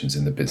connections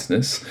in the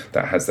business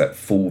that has that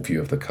full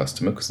view of the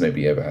customer? Because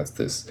nobody ever has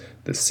this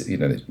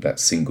that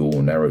single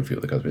or narrow view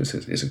of the customer.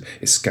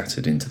 It's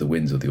scattered into the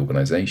winds of the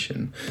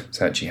organisation.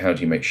 So actually, how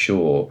do you make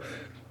sure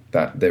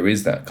that there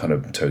is that kind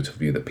of total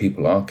view that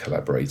people are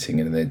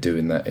collaborating and they're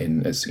doing that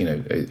in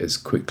as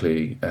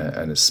quickly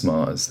and as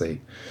smart as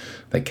they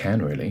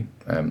can, really,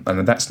 and none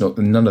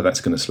of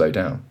that's going to slow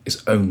down.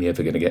 It's only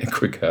ever going to get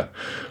quicker,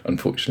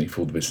 unfortunately,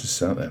 for the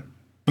businesses out there.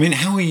 I mean,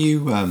 how are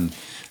you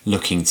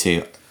looking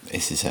to?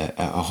 This is a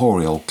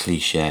hoary old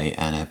cliche,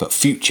 Anna, but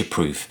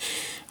future-proof.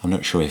 I'm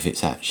not sure if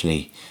it's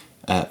actually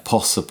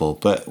possible,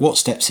 but what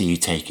steps are you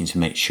taking to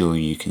make sure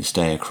you can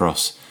stay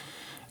across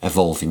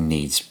evolving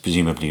needs,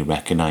 presumably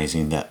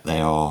recognising that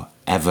they are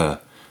ever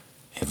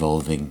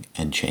evolving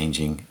and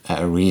changing at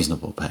a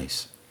reasonable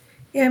pace?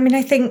 Yeah, I mean,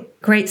 I think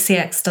great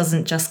CX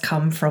doesn't just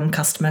come from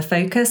customer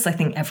focus. I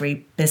think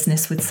every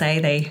business would say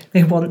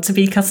they want to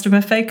be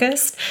customer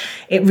focused.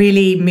 It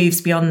really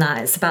moves beyond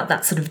that. It's about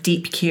that sort of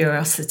deep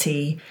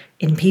curiosity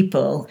in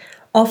people.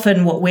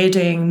 Often what we're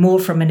doing more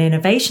from an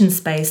innovation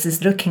space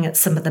is looking at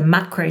some of the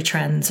macro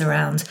trends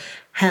around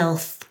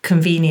health,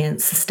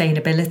 convenience,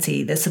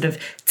 sustainability, the sort of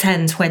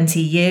 10,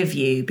 20-year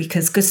view,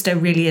 because Gusto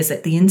really is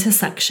at the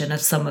intersection of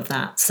some of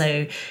that.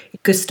 So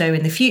Gusto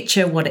in the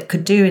future, what it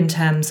could do in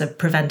terms of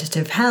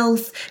preventative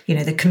health,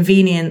 the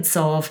convenience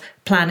of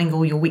planning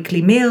all your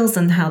weekly meals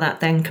and how that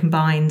then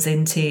combines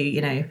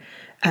into,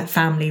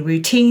 family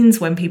routines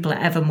when people are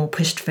ever more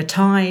pushed for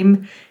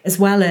time, as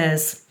well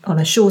as on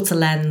a shorter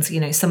lens,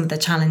 some of the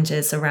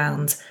challenges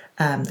around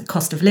the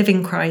cost of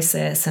living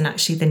crisis and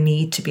actually the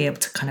need to be able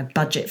to kind of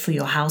budget for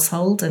your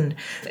household and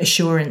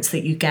assurance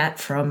that you get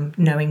from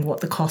knowing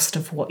what the cost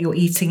of what you're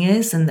eating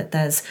is and that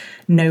there's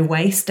no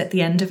waste at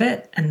the end of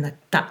it and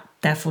that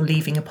therefore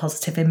leaving a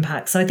positive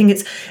impact. So I think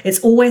it's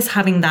always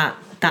having that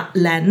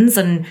lens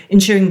and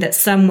ensuring that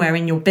somewhere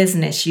in your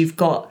business you've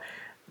got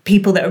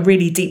people that are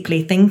really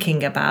deeply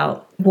thinking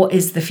about what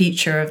is the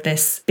future of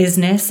this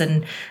business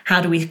and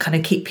how do we kind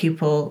of keep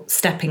people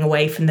stepping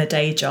away from the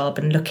day job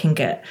and looking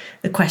at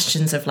the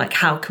questions of like,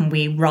 how can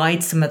we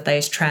ride some of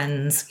those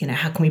trends?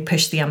 How can we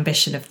push the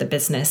ambition of the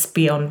business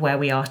beyond where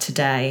we are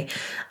today?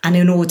 And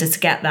in order to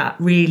get that,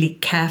 really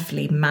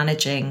carefully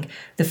managing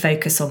the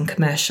focus on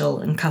commercial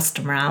and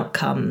customer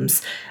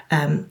outcomes,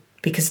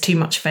 because too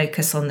much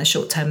focus on the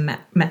short-term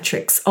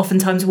metrics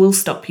oftentimes will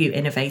stop you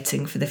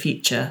innovating for the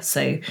future.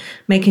 So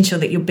making sure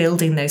that you're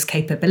building those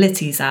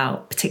capabilities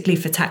out, particularly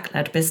for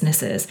tech-led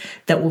businesses,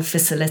 that will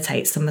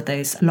facilitate some of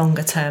those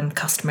longer-term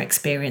customer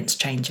experience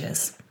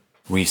changes.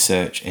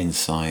 Research,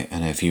 insight,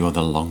 and a view on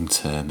the long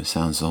term. It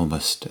sounds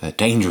almost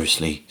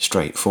dangerously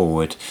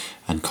straightforward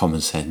and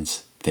common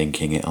sense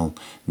thinking. It'll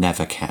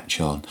never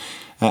catch on.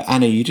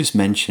 Anna, you just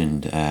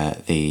mentioned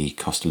the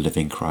cost of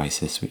living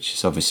crisis, which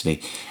is obviously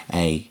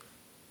a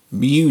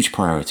huge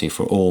priority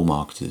for all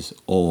marketers,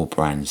 all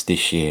brands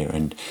this year,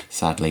 and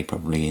sadly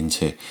probably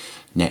into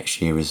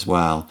next year as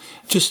well.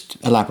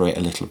 Just elaborate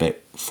a little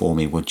bit for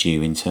me, would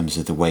you, in terms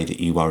of the way that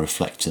you are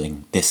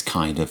reflecting this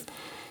kind of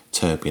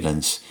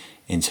turbulence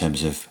in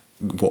terms of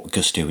what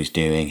Gusto is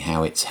doing,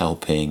 how it's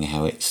helping,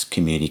 how it's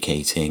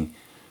communicating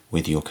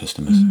with your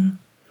customers?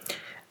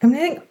 I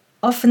think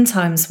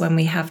oftentimes when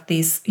we have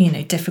these,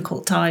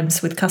 difficult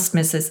times with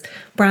customers, as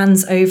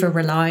brands over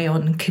rely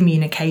on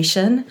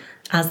communication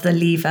as the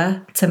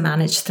lever to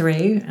manage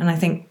through. And I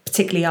think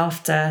particularly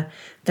after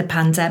the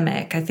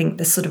pandemic, I think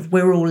the sort of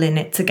we're all in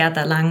it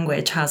together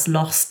language has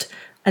lost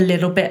a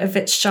little bit of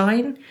its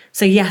shine.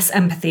 So yes,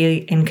 empathy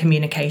in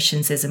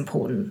communications is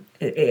important.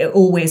 It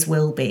always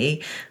will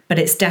be, but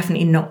it's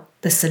definitely not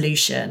the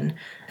solution.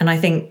 And I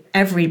think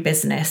every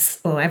business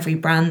or every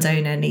brand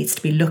owner needs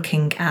to be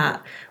looking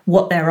at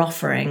what they're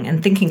offering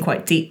and thinking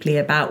quite deeply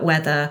about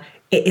whether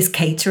it is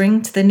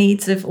catering to the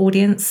needs of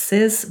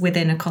audiences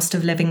within a cost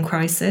of living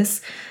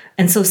crisis.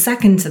 And so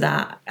second to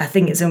that, I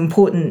think it's an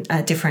important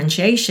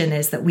differentiation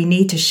is that we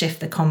need to shift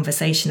the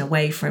conversation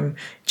away from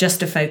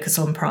just a focus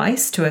on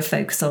price to a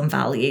focus on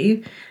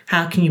value.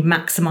 How can you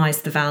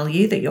maximize the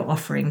value that you're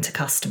offering to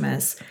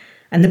customers?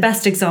 And the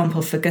best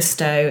example for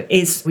Gousto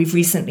is we've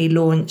recently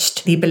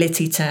launched the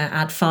ability to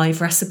add 5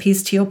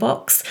 recipes to your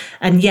box.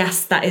 And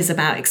yes, that is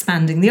about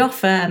expanding the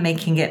offer and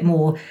making it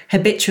more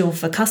habitual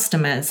for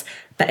customers.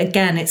 But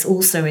again, it's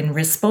also in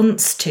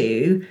response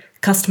to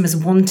customers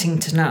wanting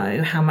to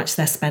know how much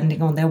they're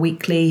spending on their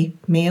weekly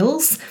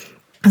meals.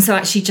 And so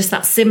actually just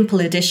that simple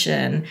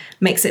addition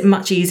makes it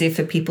much easier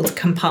for people to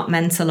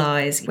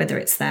compartmentalize, whether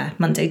it's their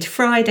Monday to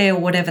Friday or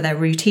whatever their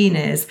routine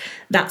is.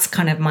 That's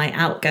kind of my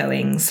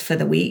outgoings for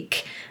the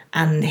week.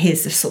 And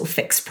here's the sort of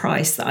fixed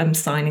price that I'm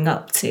signing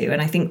up to.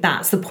 And I think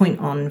that's the point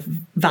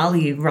on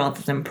value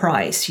rather than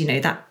price. You know,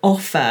 that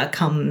offer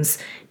comes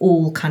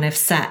all kind of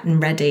set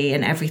and ready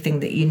and everything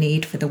that you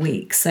need for the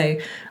week. So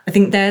I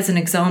think there's an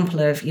example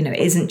of, you know, it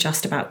isn't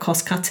just about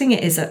cost cutting.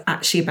 It is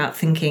actually about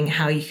thinking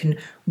how you can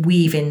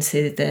weave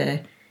into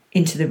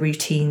the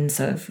routines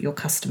of your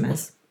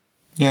customers.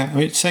 Yeah, I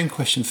mean, same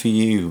question for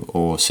you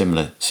or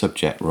similar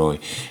subject, Roy.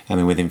 I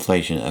mean, with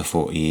inflation at a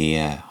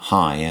 40-year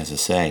high, as I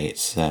say,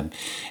 it's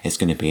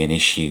going to be an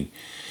issue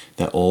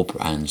that all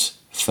brands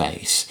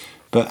face.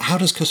 But how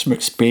does customer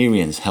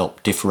experience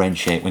help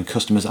differentiate when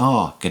customers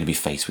are going to be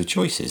faced with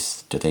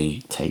choices? Do they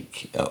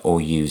take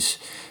or use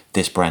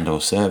this brand or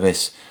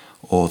service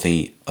or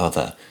the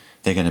other?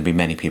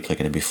 Many people are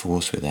going to be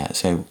forced with that.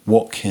 So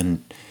what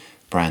can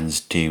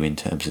brands do in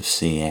terms of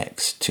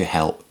CX to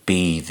help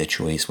be the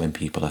choice when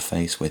people are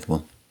faced with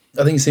one?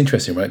 I think it's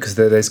interesting, right? Because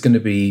there's going to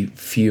be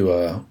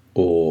fewer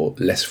or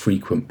less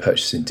frequent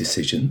purchasing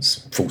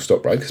decisions, full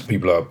stop, right? Because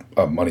people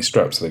are money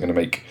strapped, so they're going to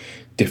make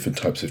different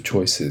types of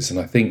choices. And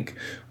I think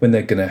when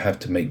they're going to have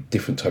to make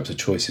different types of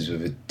choices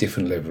with a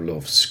different level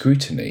of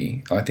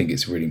scrutiny, I think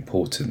it's really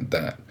important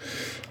that,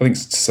 I think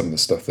some of the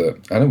stuff that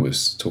Anna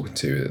was talking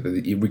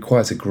to, it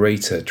requires a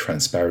greater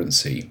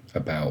transparency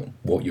about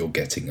what you're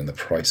getting and the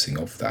pricing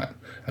of that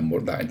and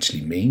what that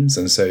actually means.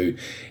 And so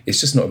it's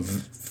just not a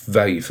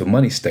value for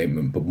money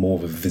statement, but more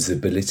of a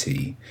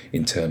visibility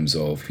in terms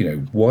of, you know,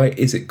 why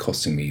is it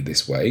costing me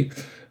this way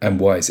and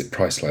why is it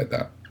priced like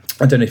that?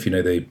 I don't know if you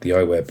know the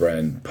eyewear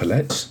brand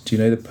Palette. Do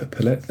you know the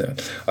Palette?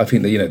 I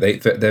think that, you know,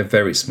 they're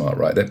very smart,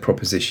 right? Their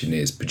proposition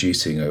is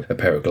producing a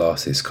pair of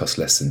glasses costs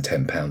less than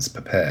 £10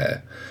 per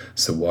pair.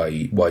 So why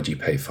do you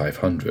pay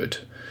 £500?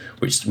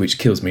 Which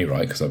kills me,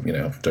 right? Because I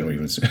don't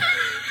even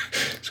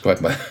describe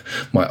my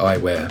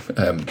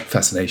eyewear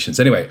fascinations.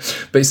 Anyway,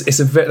 but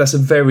that's a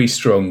very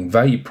strong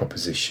value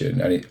proposition,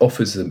 and it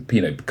offers them,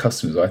 you know,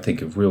 customers, I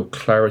think, of real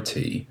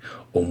clarity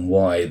on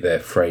why their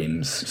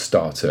frames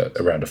start at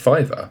around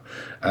 £5,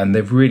 and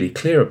they're really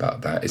clear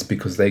about that. It's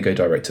because they go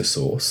direct to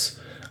source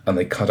and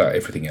they cut out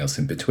everything else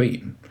in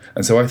between.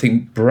 And so I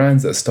think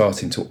brands that are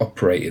starting to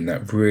operate in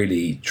that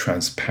really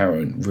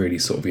transparent, really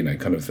sort of, you know,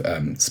 kind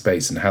of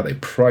space and how they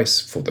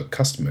price for the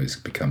customers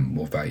become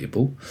more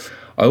valuable.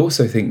 I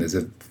also think there's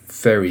a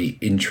very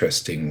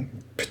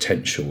interesting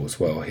potential as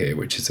well here,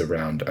 which is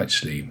around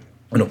actually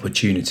an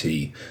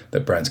opportunity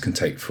that brands can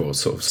take for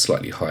sort of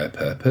slightly higher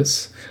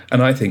purpose.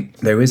 And I think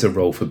there is a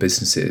role for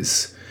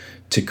businesses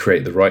to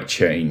create the right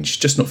change,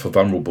 just not for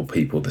vulnerable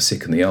people, the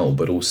sick and the old,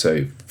 but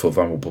also for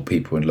vulnerable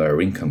people in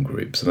lower income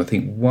groups. And I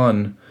think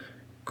one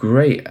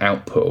great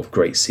output of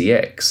great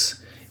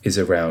CX is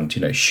around,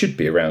 you know, should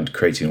be around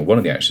creating, or one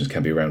of the actions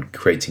can be around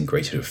creating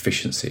greater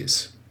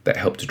efficiencies that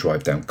help to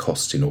drive down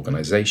costs in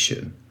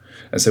organisation.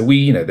 And so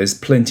there's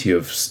plenty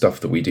of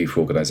stuff that we do for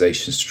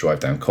organisations to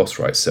drive down costs,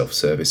 right?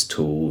 Self-service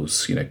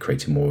tools, you know,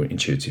 creating more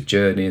intuitive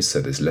journeys, so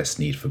there's less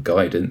need for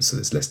guidance, so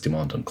there's less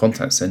demand on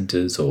contact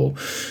centres or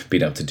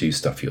being able to do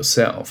stuff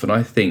yourself. And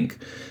I think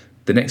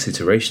the next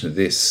iteration of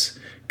this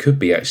could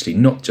be actually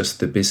not just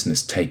the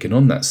business taking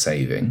on that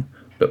saving,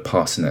 but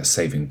passing that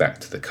saving back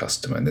to the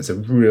customer. And there's a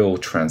real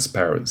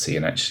transparency,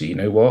 and actually, you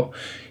know what?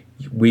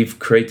 We've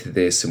created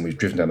this and we've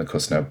driven down the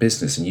cost in our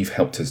business and you've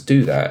helped us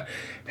do that.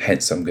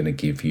 Hence, I'm going to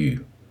give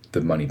you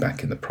the money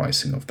back in the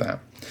pricing of that.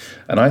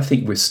 And I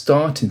think we're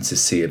starting to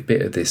see a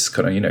bit of this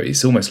kind of, you know,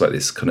 it's almost like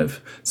this kind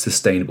of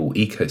sustainable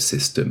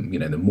ecosystem. You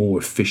know, the more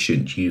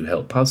efficient you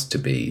help us to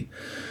be,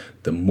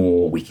 the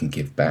more we can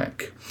give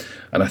back.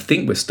 And I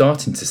think we're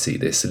starting to see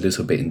this a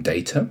little bit in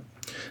data.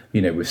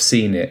 You know, we've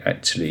seen it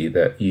actually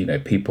that, you know,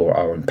 people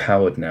are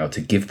empowered now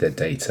to give their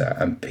data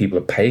and people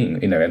are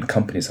paying, you know, and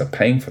companies are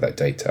paying for that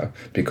data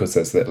because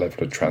there's that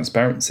level of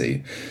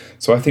transparency.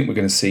 So I think we're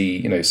going to see,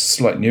 you know,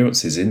 slight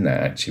nuances in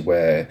that actually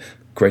where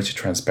greater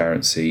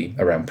transparency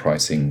around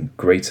pricing,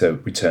 greater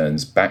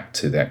returns back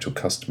to the actual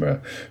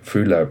customer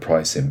through lower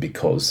pricing,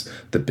 because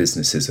the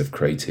businesses have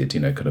created,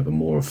 kind of a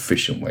more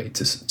efficient way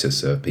to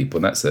serve people,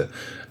 and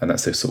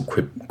that's a sort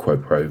of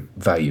quid pro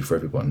value for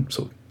everyone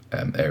sort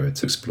of area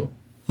to explore.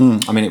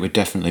 I mean, it would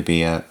definitely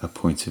be a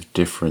point of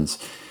difference.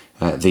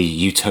 The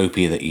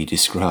utopia that you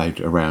described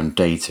around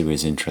data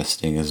is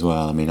interesting as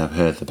well. I mean, I've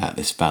heard about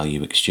this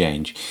value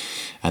exchange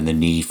and the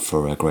need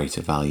for a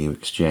greater value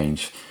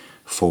exchange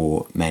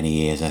for many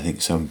years. I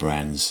think some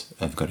brands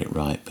have got it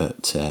right,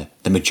 but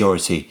the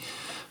majority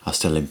are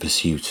still in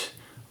pursuit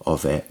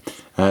of it.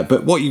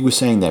 But what you were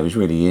saying there is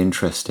really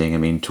interesting. I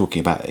mean, talking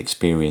about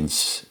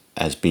experience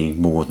as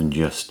being more than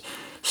just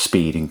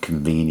speed and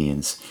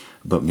convenience,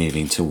 but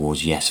moving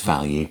towards, yes,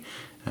 value,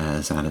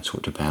 as Anna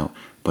talked about,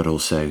 but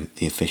also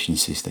the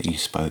efficiencies that you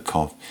spoke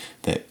of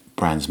that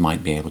brands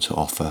might be able to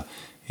offer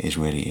is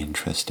really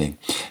interesting.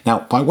 Now,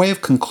 by way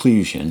of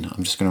conclusion,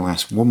 I'm just going to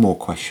ask one more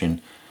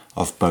question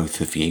of both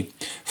of you.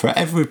 For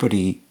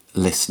everybody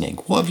listening,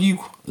 what have you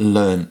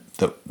learned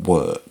that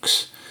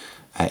works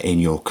in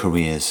your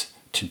careers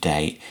to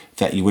date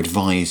that you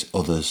advise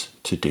others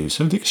to do?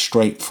 Something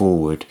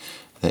straightforward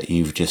that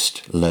you've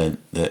just learned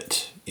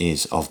that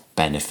is of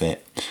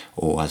benefit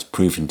or has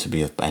proven to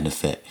be of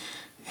benefit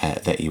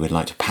that you would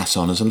like to pass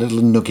on as a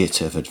little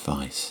nugget of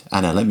advice.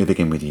 Anna, let me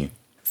begin with you.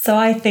 So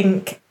I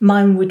think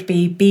mine would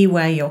be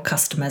where your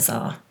customers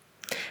are.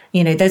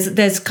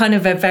 There's kind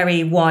of a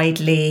very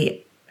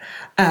widely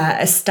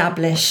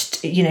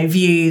established,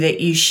 view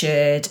that you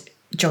should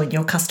join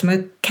your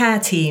customer care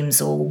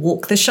teams or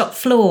walk the shop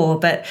floor.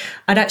 But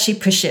I'd actually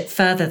push it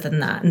further than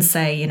that and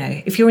say,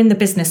 if you're in the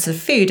business of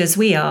food, as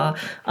we are,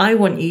 I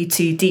want you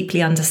to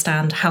deeply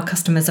understand how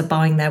customers are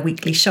buying their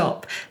weekly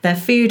shop, their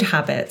food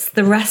habits,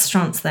 the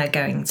restaurants they're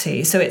going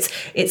to. So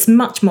it's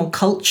much more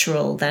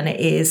cultural than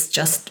it is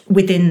just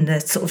within the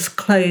sort of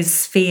closed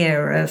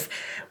sphere of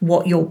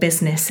what your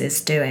business is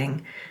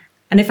doing.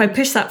 And if I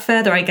push that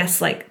further, I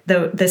guess like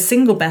the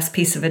single best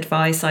piece of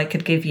advice I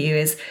could give you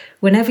is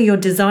whenever you're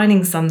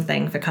designing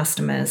something for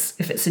customers,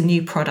 if it's a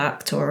new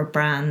product or a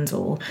brand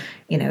or,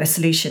 a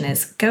solution,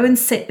 is go and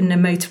sit in a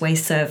motorway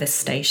service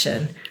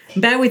station.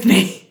 Bear with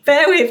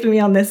me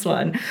on this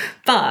one.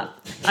 But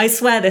I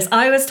swear this,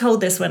 I was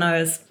told this when I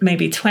was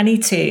maybe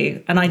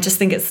 22, and I just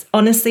think it's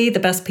honestly the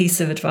best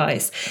piece of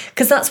advice,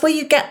 because that's where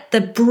you get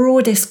the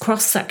broadest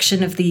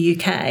cross-section of the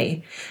UK.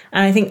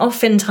 And I think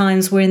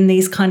oftentimes we're in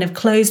these kind of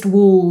closed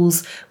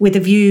walls with a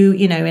view,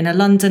 in a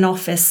London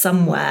office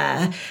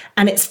somewhere,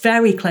 and it's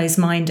very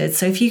closed-minded.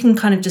 So if you can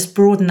kind of just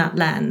broaden that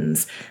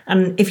lens,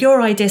 and if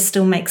your idea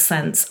still makes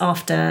sense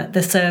after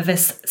the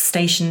service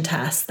station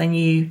test, then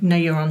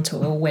you're onto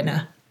a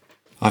winner.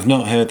 I've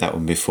not heard that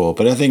one before,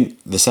 but I think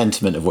the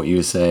sentiment of what you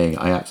were saying,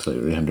 I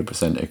absolutely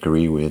 100%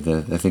 agree with.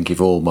 I think if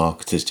all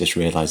marketers just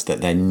realise that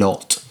they're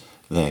not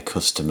their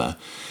customer,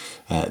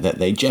 that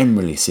they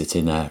generally sit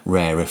in a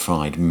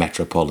rarefied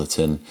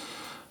metropolitan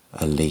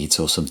elite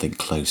or something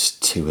close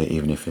to it,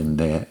 even if in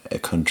their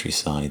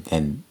countryside,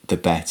 then the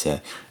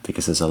better,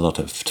 because there's a lot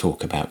of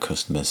talk about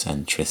customer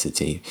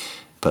centricity,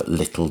 but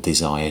little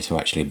desire to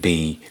actually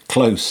be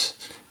close.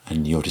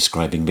 And you're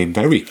describing being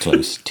very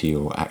close to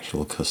your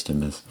actual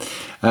customers.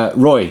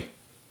 Roy,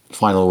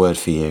 final word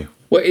for you.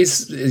 Well,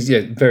 it's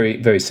very,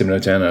 very similar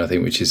to Anna, I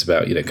think, which is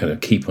about, kind of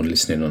keep on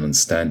listening, on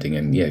understanding,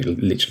 and,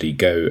 literally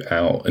go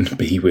out and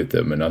be with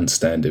them and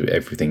understand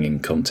everything in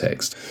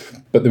context.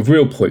 But the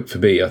real point for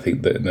me, I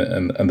think, that,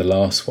 and the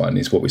last one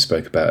is what we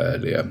spoke about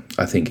earlier.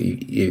 I think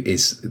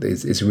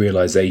is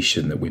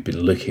realisation that we've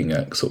been looking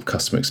at sort of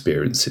customer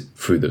experience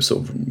through the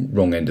sort of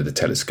wrong end of the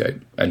telescope,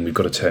 and we've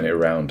got to turn it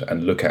around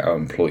and look at our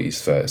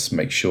employees first,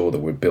 make sure that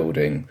we're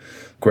building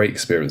great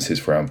experiences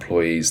for our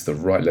employees, the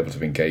right levels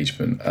of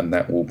engagement, and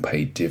that will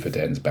pay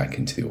dividends back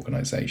into the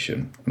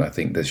organisation. And I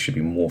think there should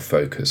be more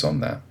focus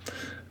on that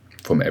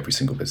from every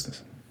single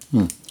business.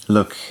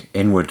 Look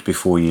inward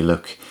before you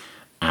look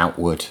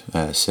outward.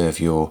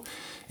 Serve your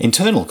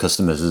internal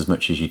customers as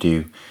much as you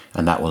do,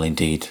 and that will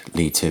indeed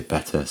lead to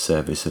better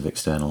service of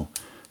external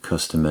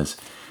customers.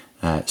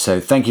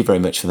 So thank you very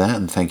much for that,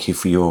 and thank you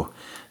for your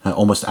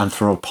almost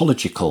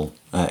anthropological,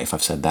 if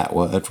I've said that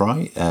word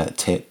right,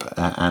 tip,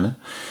 Anna.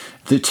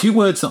 The two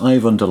words that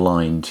I've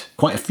underlined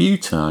quite a few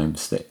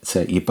times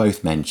that you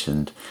both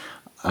mentioned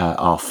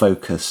are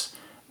focus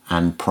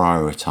and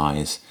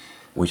prioritise,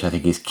 which I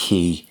think is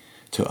key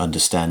to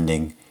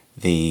understanding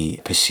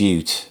the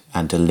pursuit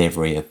and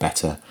delivery of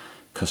better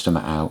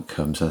customer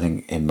outcomes. I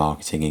think in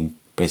marketing, in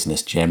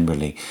business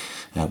generally,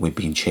 we've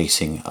been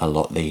chasing a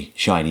lot the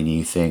shiny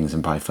new things,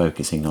 and by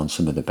focusing on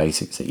some of the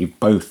basics that you've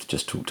both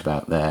just talked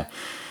about there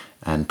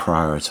and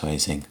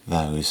prioritising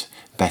those,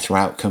 better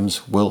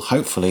outcomes will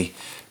hopefully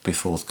be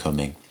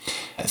forthcoming.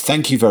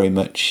 Thank you very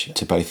much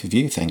to both of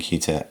you. Thank you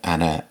to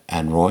Anna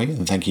and Roy,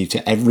 and thank you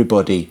to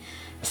everybody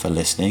for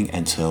listening.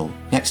 Until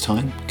next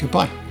time,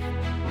 goodbye.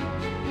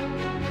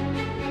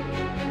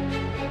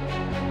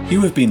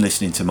 You have been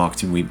listening to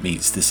Marketing Week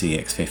Meets the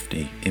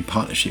CX50 in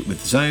partnership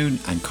with Zone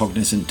and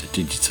Cognizant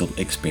Digital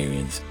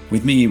Experience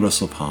with me,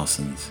 Russell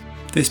Parsons.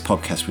 This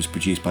podcast was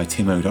produced by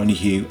Tim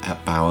O'Donoghue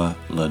at Bauer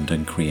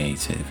London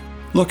Creative.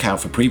 Look out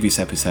for previous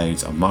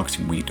episodes on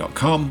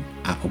marketingweek.com,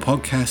 Apple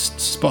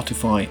Podcasts,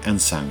 Spotify and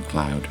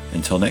SoundCloud.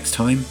 Until next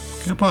time,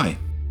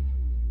 goodbye.